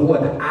of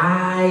what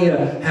I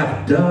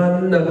have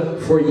done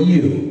for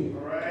you,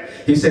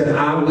 he said,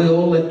 I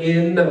will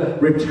in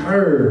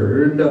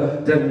return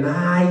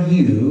deny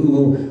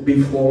you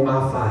before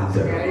my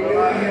Father.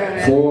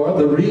 For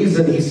the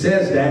reason he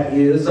says that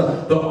is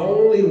the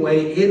only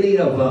way any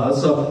of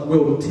us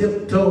will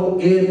tiptoe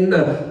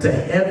into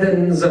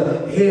heaven's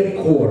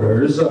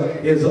headquarters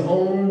is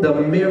on the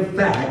mere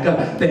fact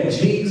that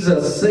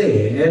Jesus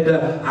said,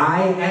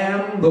 I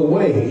am the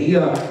way,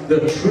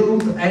 the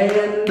truth,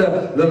 and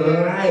the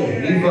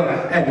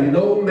life, and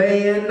no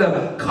man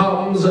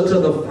comes to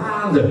the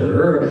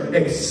Father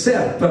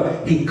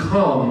except he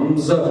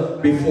comes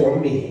before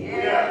me.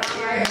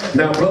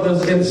 Now,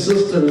 brothers and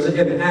sisters,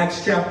 in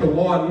Acts chapter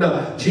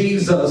 1,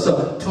 Jesus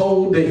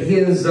told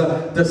his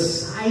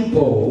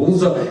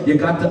disciples, you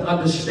got to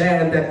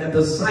understand that a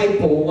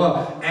disciple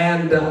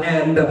and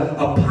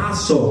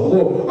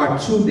apostle are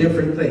two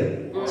different things.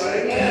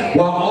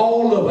 While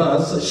all of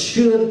us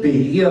should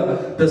be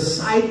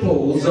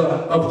disciples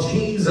of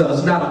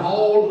Jesus, not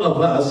all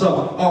of us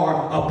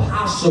are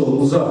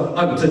apostles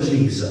unto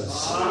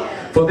Jesus.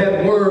 For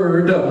that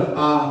word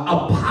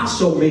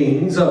apostle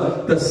means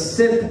the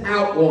sent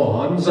out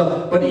ones,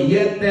 but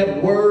yet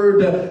that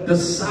word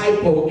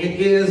disciple, it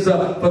is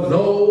for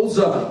those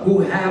who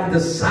have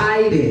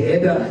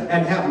decided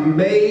and have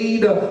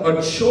made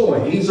a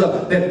choice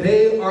that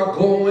they are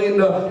going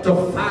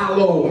to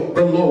follow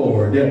the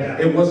Lord.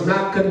 It was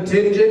not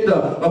contingent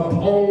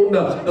upon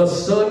the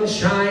sun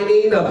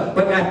shining,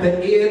 but at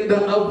the end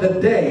of the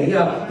day,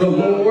 the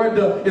Lord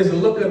is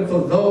looking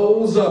for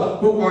those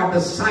who are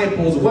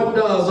disciples.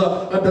 What does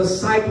a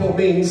disciple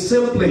mean?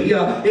 Simply,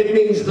 it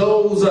means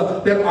those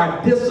that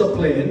are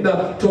disciplined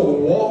to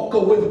walk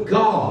with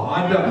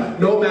God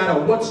no matter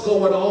what's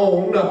going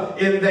on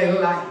in their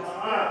life.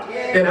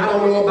 And I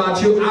don't know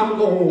about you, I'm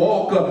going to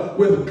walk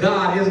with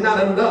God. It's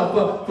not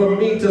enough for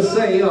me to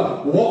say,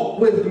 walk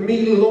with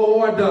me,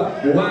 Lord,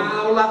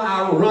 while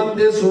I run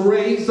this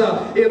race.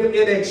 If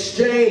in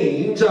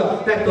exchange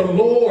that the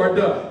Lord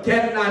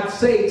cannot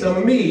say to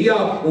me,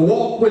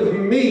 walk with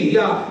me,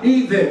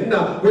 even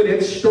when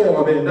it's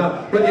storming.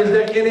 But is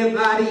there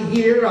anybody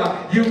here,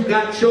 you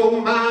got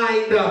your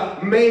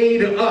mind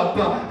made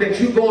up that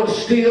you're going to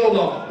still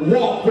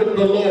walk with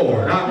the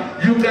Lord?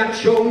 You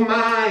got your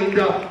mind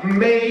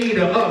made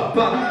up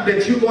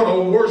that you're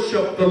going to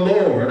worship the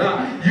Lord.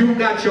 You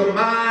got your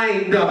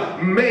mind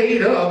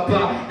made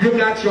up. You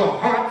got your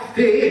heart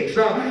fixed.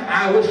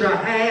 I wish I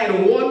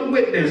had one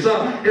witness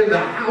in the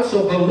house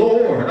of the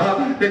Lord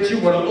that you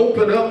would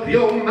open up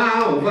your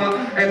mouth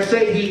and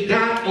say, he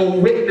got a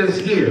witness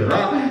here.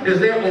 Is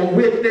there a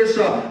witness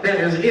that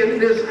is in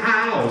this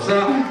house?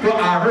 For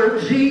I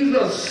heard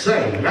Jesus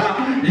say,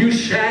 you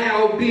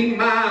shall be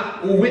my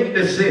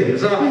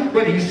witnesses.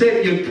 But he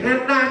said, you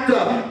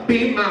cannot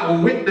be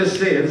my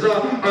witnesses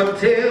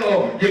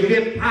until you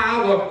get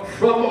power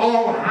from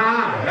on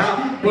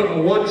high.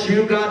 But once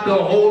you got the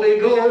Holy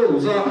Ghost,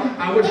 Ghost.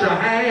 I wish I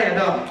had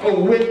a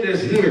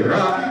witness here.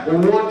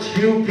 Once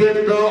you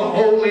get the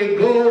Holy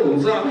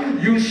Ghost,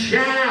 you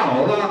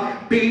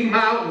shall be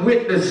my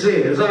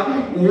witnesses.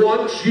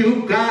 Once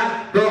you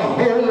got the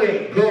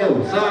Holy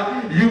Ghost,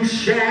 you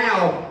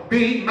shall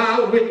be my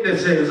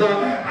witnesses.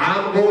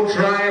 I'm going to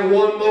try it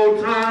one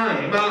more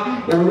time.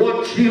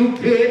 Once you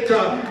get the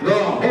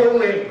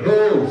Holy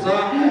Ghost,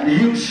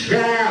 you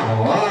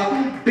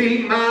shall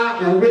be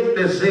my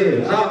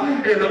witnesses.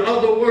 In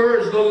other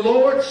words, the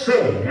Lord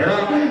said,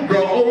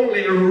 the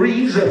only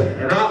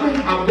reason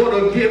I'm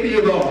going to give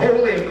you the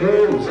Holy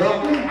Ghost,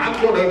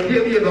 I'm going to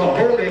give you the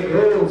Holy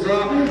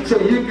Ghost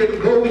so you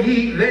can go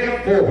ye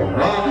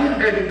therefore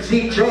and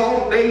teach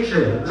all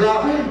nations,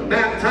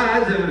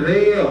 baptizing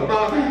them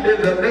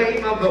in the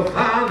name of the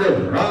Father,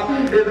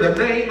 in the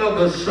name of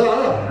the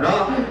Son,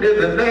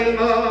 in the name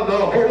of the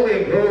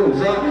Holy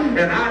Ghost.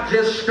 And I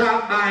just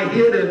stopped by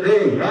here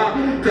today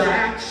to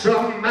ask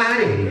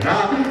somebody,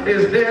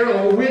 is there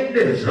a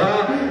witness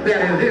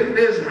that is in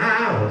this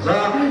house?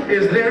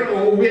 Is there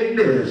a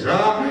witness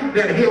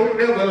that he'll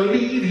never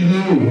leave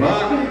you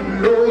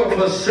nor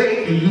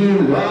forsake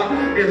you?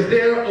 Is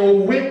there a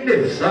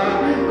witness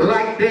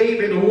like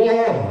David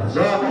was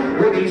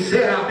when he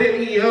said, I've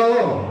been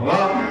young,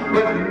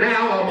 but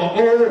now I'm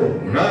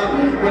old,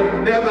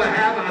 but never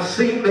have I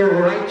seen the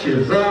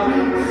righteous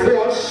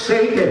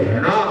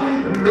forsaken,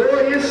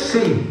 nor your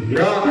seed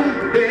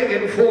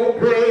begging for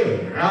bread.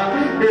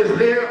 Is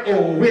there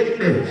a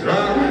witness?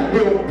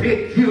 He'll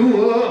pick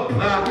you up,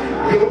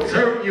 he'll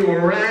turn you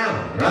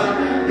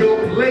around,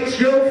 he'll place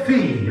your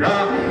feet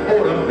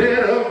on a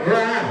better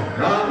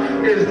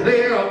ground. Is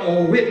there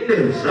a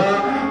witness?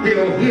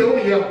 He'll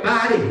heal your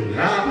body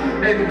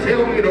and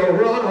tell you to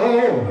run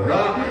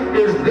home.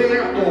 Is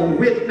there a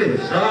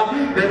witness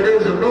that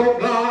there's no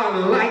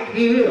God like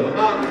him?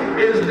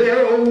 Is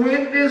there a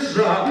witness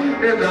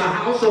in the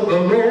house of the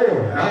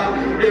Lord?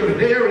 If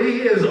there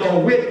is a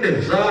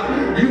witness,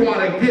 you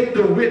ought to get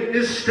the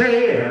witness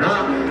stand.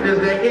 Is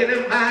there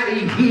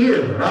anybody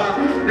here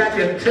that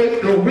can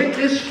take the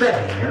witness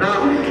stand?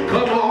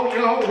 Come on,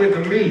 y'all,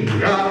 with me.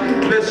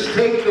 Let's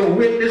take the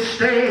witness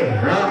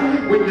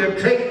stand. When you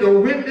take the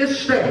witness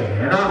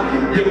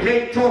stand, you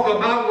can't talk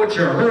about what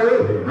you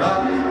heard,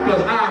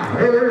 because I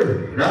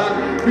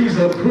heard he's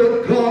a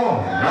good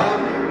God.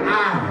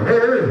 I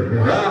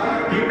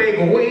heard he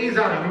make ways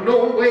out of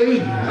no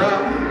ways.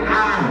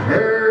 I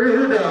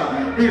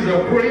heard he's a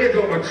bridge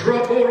over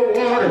troubled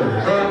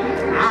waters.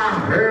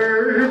 I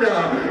heard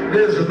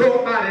there's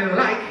nobody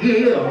like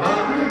him.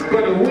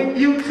 But when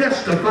you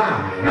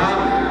testify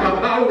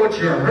about what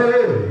you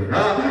heard,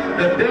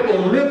 the devil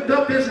lift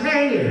up his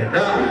hand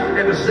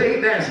and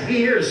say that's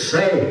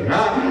hearsay.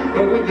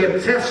 But when you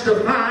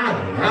testify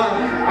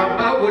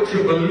about what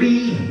you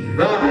believe,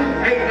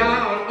 ain't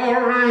God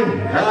all right?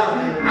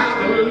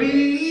 I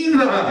believe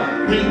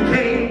he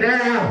came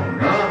down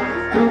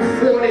through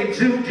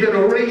 42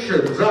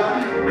 generations.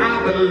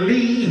 I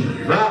believe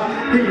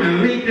he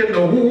leaped in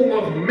the womb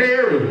of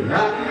Mary.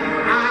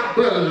 I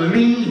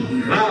believe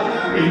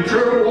he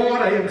turned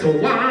water into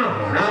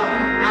wine.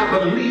 I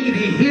believe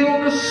he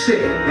healed the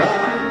sick.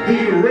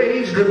 He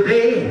raised the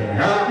dead.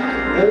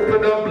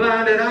 Opened up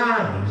blinded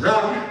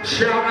eyes.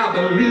 Shall I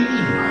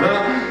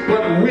believe?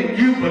 But when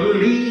you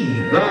believe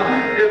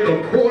in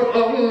the court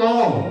of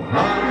law,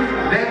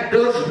 that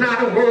does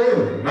not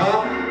work.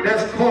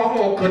 That's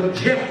called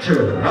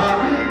conjecture.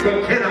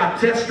 But can I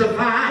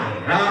testify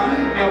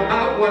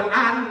about what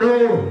I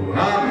know?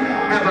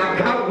 Have I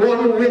got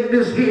one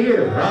witness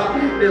here?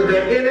 Is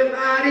there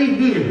anybody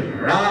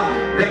here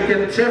that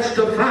can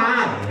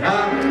testify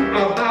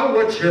about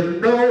what you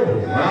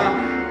know?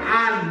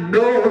 I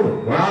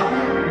know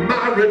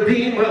my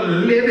Redeemer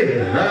living.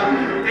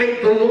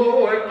 Ain't the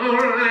Lord all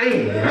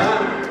right?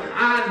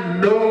 I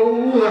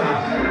know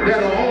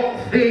that all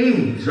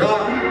things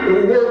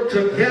work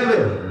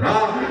together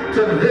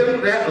to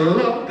them that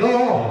love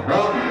God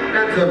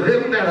and to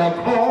them that are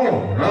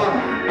called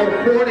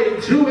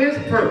according to his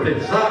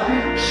purpose.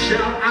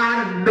 Shall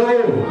I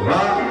know,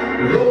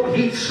 though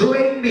he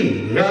slay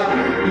me,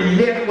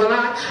 yet will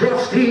I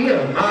trust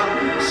him.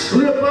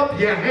 Slip up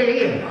your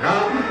hand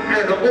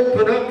and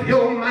open up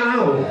your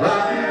mouth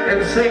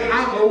and say,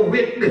 I'm a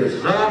witness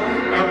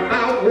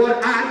about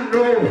what I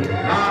know.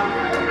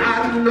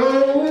 I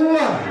know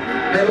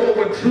that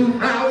over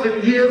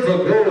 2,000 years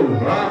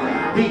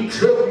ago, he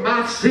took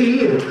my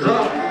sins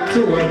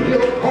to a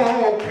hill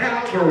called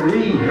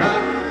Calvary.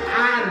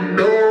 I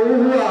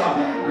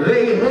know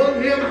they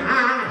hung him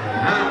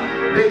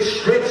high, they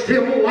stretched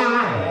him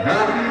wide,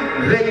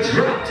 they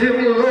dropped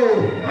him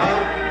low.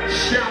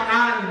 Shall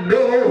I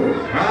know?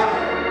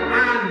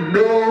 I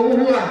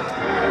know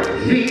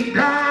he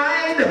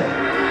died.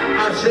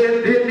 I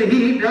said, didn't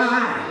he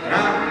die?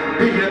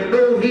 Do you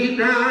know he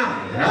died?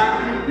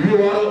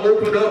 You ought to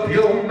open up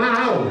your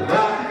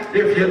mouth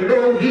if you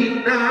know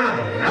he died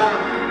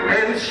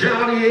and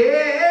shout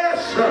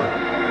yes.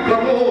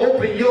 Come on,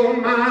 open your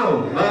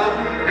mouth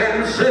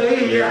and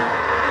say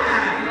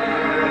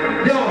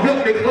yeah. Y'all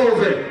help me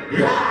close it.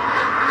 Yeah.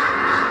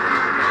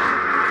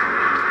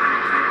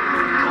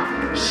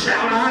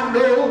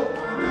 know,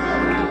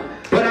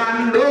 but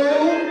I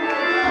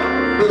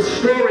know the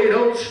story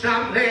don't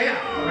stop there.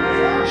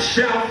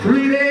 Shout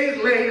 3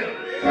 days later.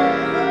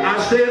 I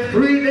said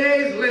 3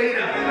 days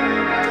later.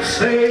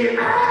 Say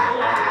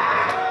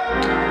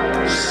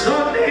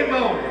Sunday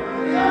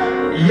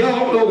morning.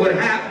 Y'all know what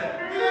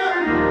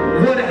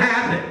happened. What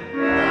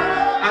happened?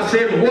 I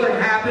said what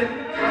happened?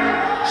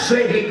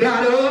 Say he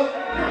got up.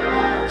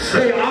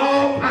 Say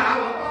all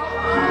power.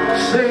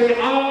 Say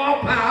all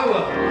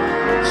power.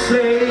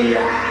 Say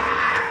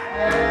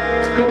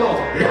come on.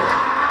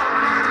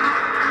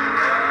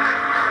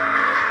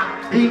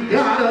 He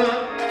got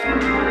up,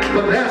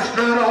 but that's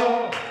not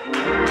all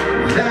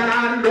that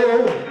I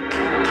know.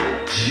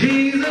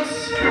 Jesus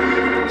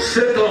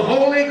sent the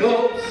Holy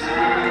Ghost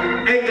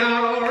and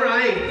got all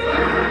right.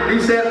 He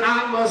said,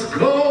 I must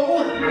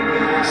go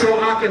so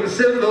I can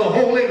send the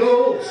Holy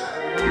Ghost.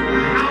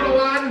 How do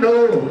I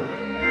know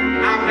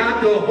I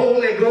got the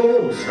Holy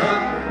Ghost?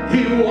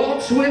 He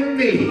walks with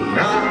me.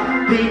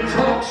 He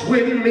talks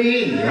with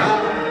me.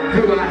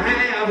 Do I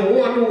have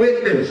one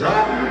witness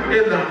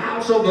in the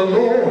house of the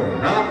Lord?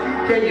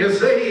 Can you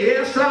say,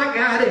 yes, I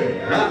got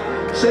it?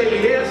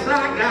 Say, yes,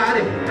 I got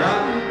it.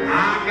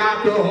 I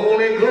got the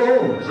Holy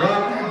Ghost.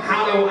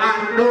 How do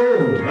I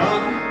know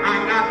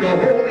I got the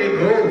Holy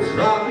Ghost?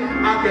 I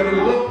can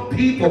love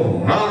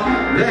people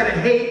that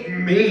hate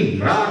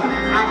me. I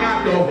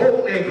got the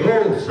Holy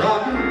Ghost.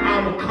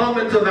 I'm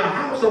coming to the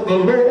house of the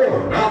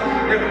Lord.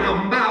 If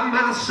I'm by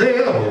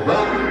myself,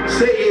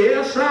 say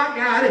yes, I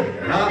got it.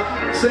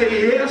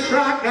 Say yes,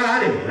 I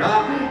got it.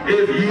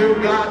 If you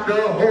got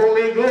the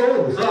Holy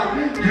Ghost,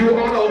 you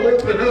ought to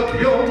open up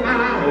your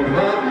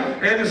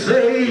mouth and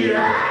say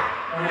yeah.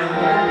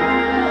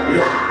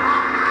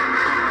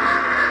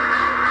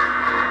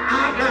 I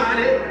got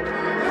it.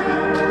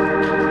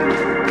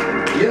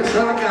 Yes, I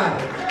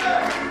got it.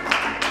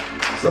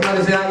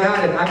 Somebody say, I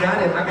got it, I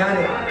got it, I got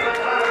it.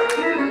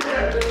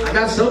 I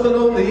got something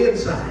on the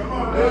inside.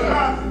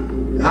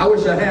 I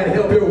wish I had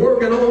help here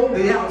working on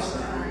the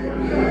outside.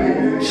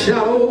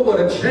 Shout, oh, what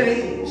a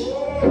change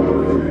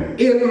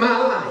in my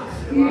life.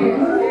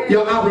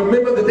 Yo, I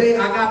remember the day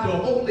I got the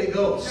Holy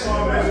Ghost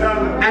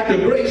at the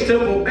Grace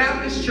Temple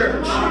Baptist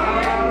Church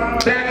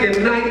back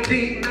in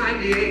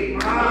 1998,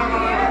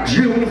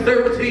 June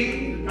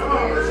 13th,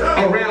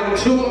 around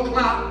 2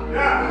 o'clock.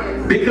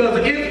 Because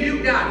if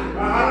you got it,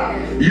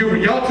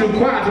 y'all too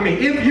quiet to me.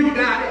 If you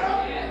got it,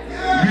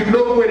 you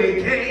know when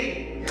it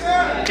came.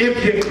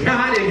 If you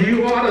got it,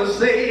 you ought to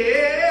say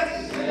yes.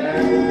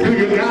 Do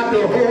you got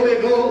the Holy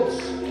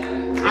Ghost?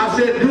 I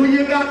said, do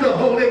you got the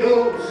Holy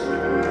Ghost?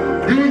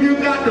 Do you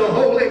got the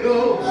Holy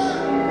Ghost?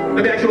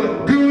 Let me ask you,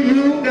 do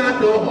you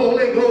got the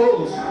Holy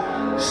Ghost?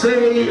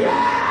 Say yeah.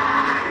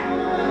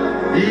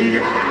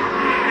 Yeah.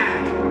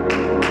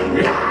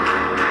 Yeah.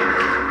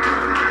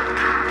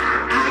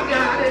 I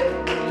got it.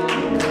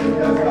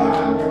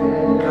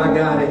 I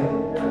got it.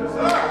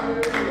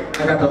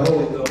 I got the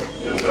Holy Ghost.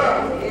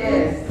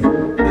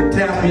 It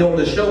taps me on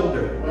the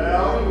shoulder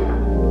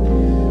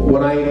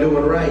when I ain't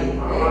doing right.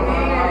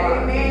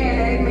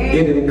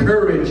 It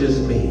encourages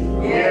me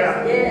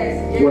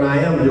when I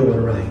am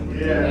doing right.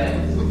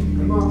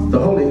 The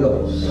Holy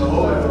Ghost.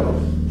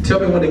 Tell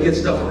me when to get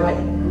stuff right.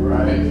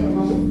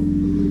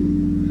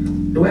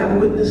 Do I have a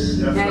witness?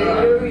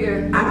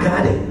 Hallelujah. I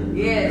got it.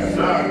 Yes.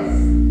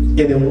 And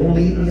it won't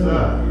leave me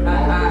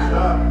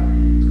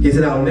alone. He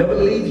said, I'll never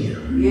leave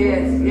you.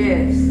 Yes.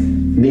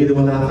 Neither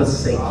will I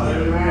forsake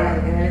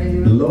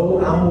you. Lo,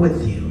 I'm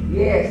with you.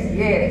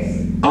 Yes.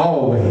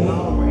 Always.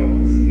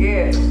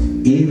 Yes.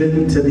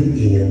 Even to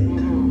the end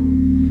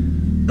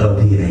of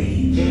the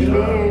age.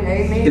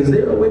 Amen. Is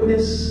there a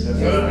witness?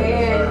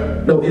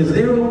 Amen. No, is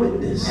there a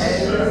witness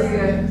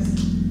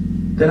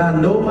that I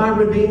know my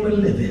Redeemer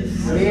liveth?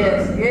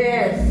 Yes.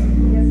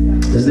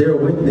 Is there a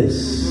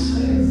witness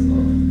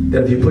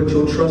that if you put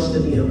your trust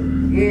in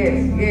him,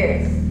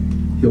 Yes.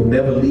 he'll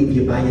never leave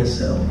you by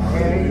yourself?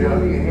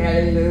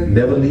 Hallelujah.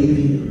 Never leave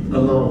you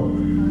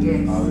alone.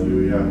 Yes.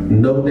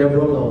 No, never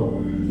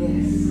alone.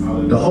 Yes.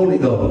 The Holy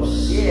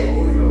Ghost. Yes.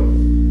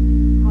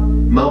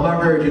 Mama, I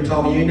heard you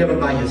talking. You ain't never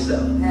by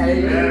yourself.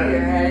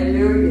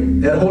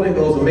 Hallelujah. That Holy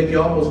Ghost will make you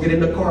almost get in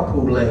the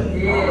carpool lane.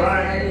 Yes.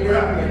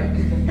 Hallelujah.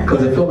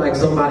 Because it feels like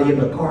somebody in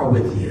the car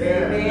with you.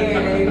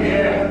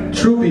 Amen.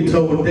 Truth be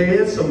told, there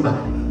is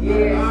somebody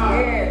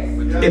Yes.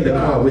 in the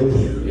car with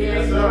you.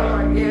 Yes,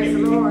 Lord. Yes,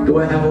 Lord. Do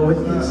I have a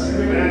witness?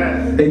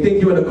 They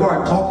think you're in the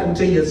car talking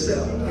to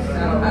yourself.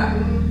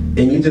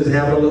 And you just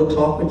having a little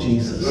talk with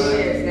Jesus.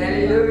 Yes.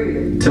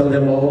 Hallelujah. Telling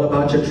him all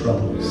about your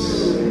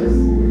troubles.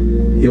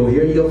 He'll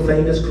hear your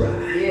faintest cry.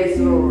 Yes,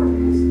 Lord.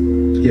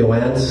 He'll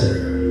answer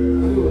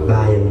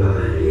by and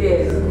by.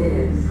 Yes.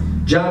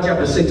 John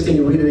chapter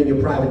 16, read it in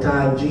your private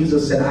time.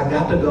 Jesus said, I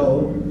got to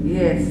go.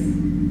 Yes.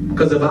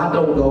 Because if I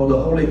don't go, the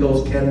Holy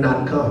Ghost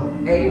cannot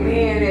come.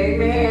 Amen.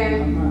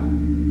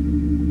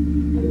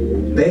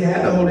 They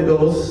had the Holy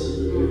Ghost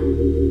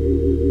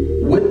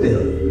with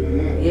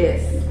them.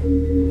 Yes.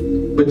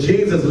 But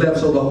Jesus left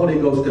so the Holy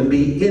Ghost can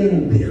be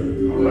in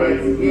them.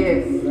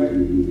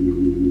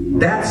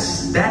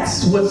 Yes.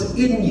 That's what's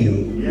in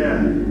you.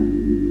 Yeah.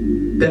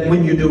 That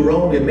when you do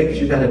wrong, it makes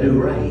you got to do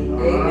right.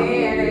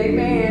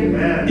 Amen.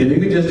 If you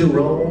can just do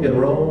wrong and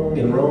wrong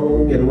and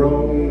wrong and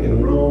wrong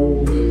and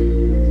wrong,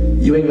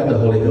 you ain't got the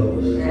Holy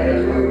Ghost.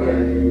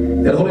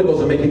 That Holy Ghost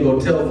will make you go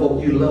tell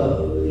folk you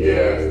love.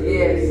 Yes.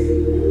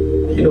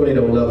 You know they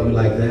don't love you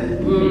like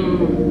that.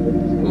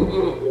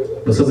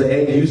 But Sister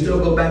Angie, you still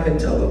go back and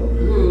tell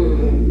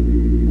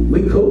them.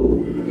 We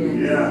cool.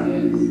 Yeah.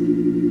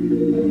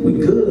 We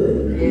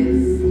good.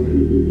 Yes.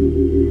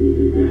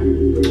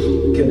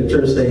 Can the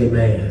church say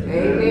amen?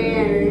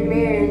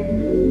 Amen.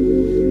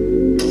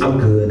 I'm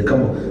good.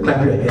 Come on,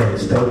 clap your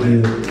hands. Thank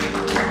you.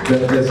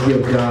 Let's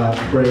give God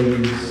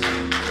praise.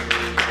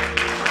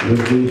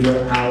 We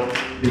were out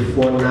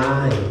before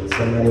 9.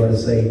 Somebody ought to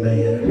say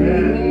amen.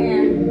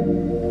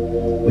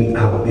 Amen. We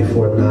out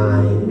before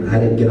 9. I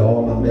didn't get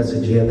all my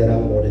message in that I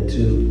wanted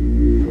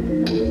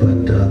to,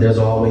 but there's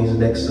always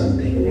next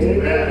Sunday.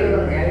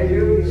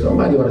 Amen.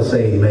 Somebody ought to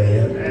say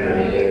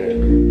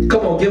amen.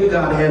 Come on, give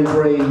God hand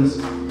praise.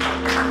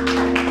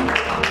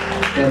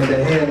 And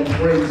the hand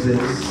praises.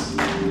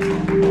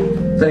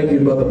 Thank you,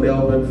 Brother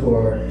Melvin,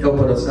 for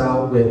helping us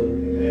out with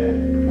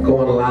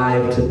going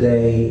live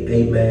today.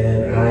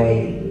 Amen.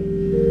 I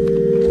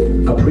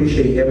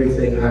appreciate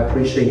everything. I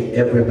appreciate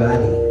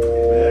everybody.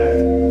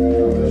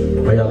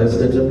 Are y'all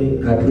listening to me?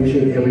 I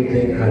appreciate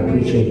everything. I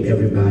appreciate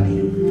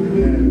everybody.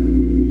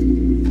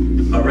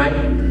 All right?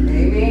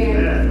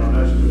 Amen.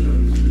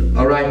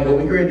 All right, what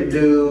we're going to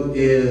do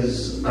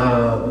is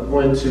we're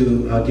going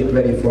to get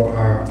ready for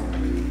our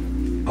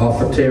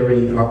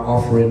offertory, our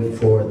offering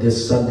for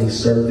this Sunday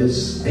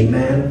service.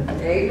 Amen.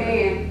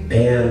 Amen.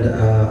 And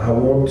I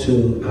want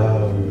to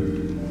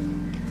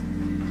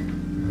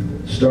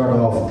start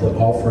off the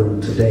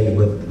offering today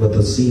with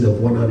a seed of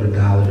 $100.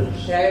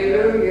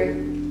 Hallelujah.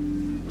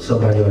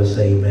 Somebody ought to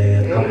say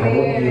amen. I want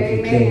you, if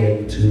you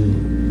can, to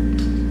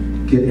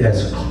get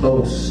as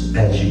close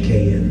as you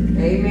can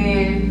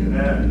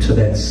to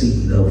that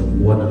seed of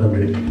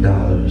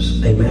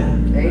 $100.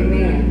 Amen.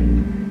 Amen.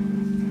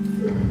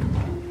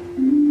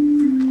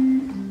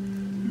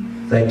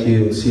 Thank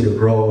you, Cedar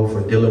Grove,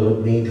 for dealing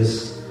with me.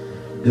 This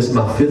is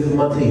my 5th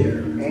month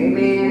here.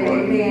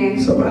 Amen.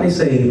 Somebody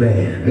say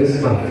amen. This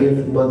is my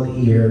 5th month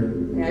here.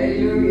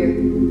 Hallelujah.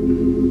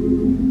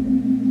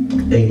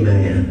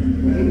 Amen.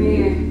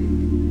 Amen.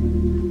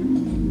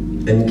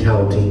 And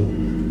counting.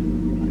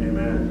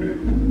 Amen.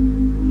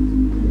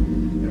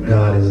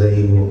 God is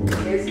able.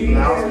 Yes, he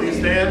Now is. please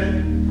stand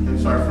and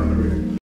start from the rear.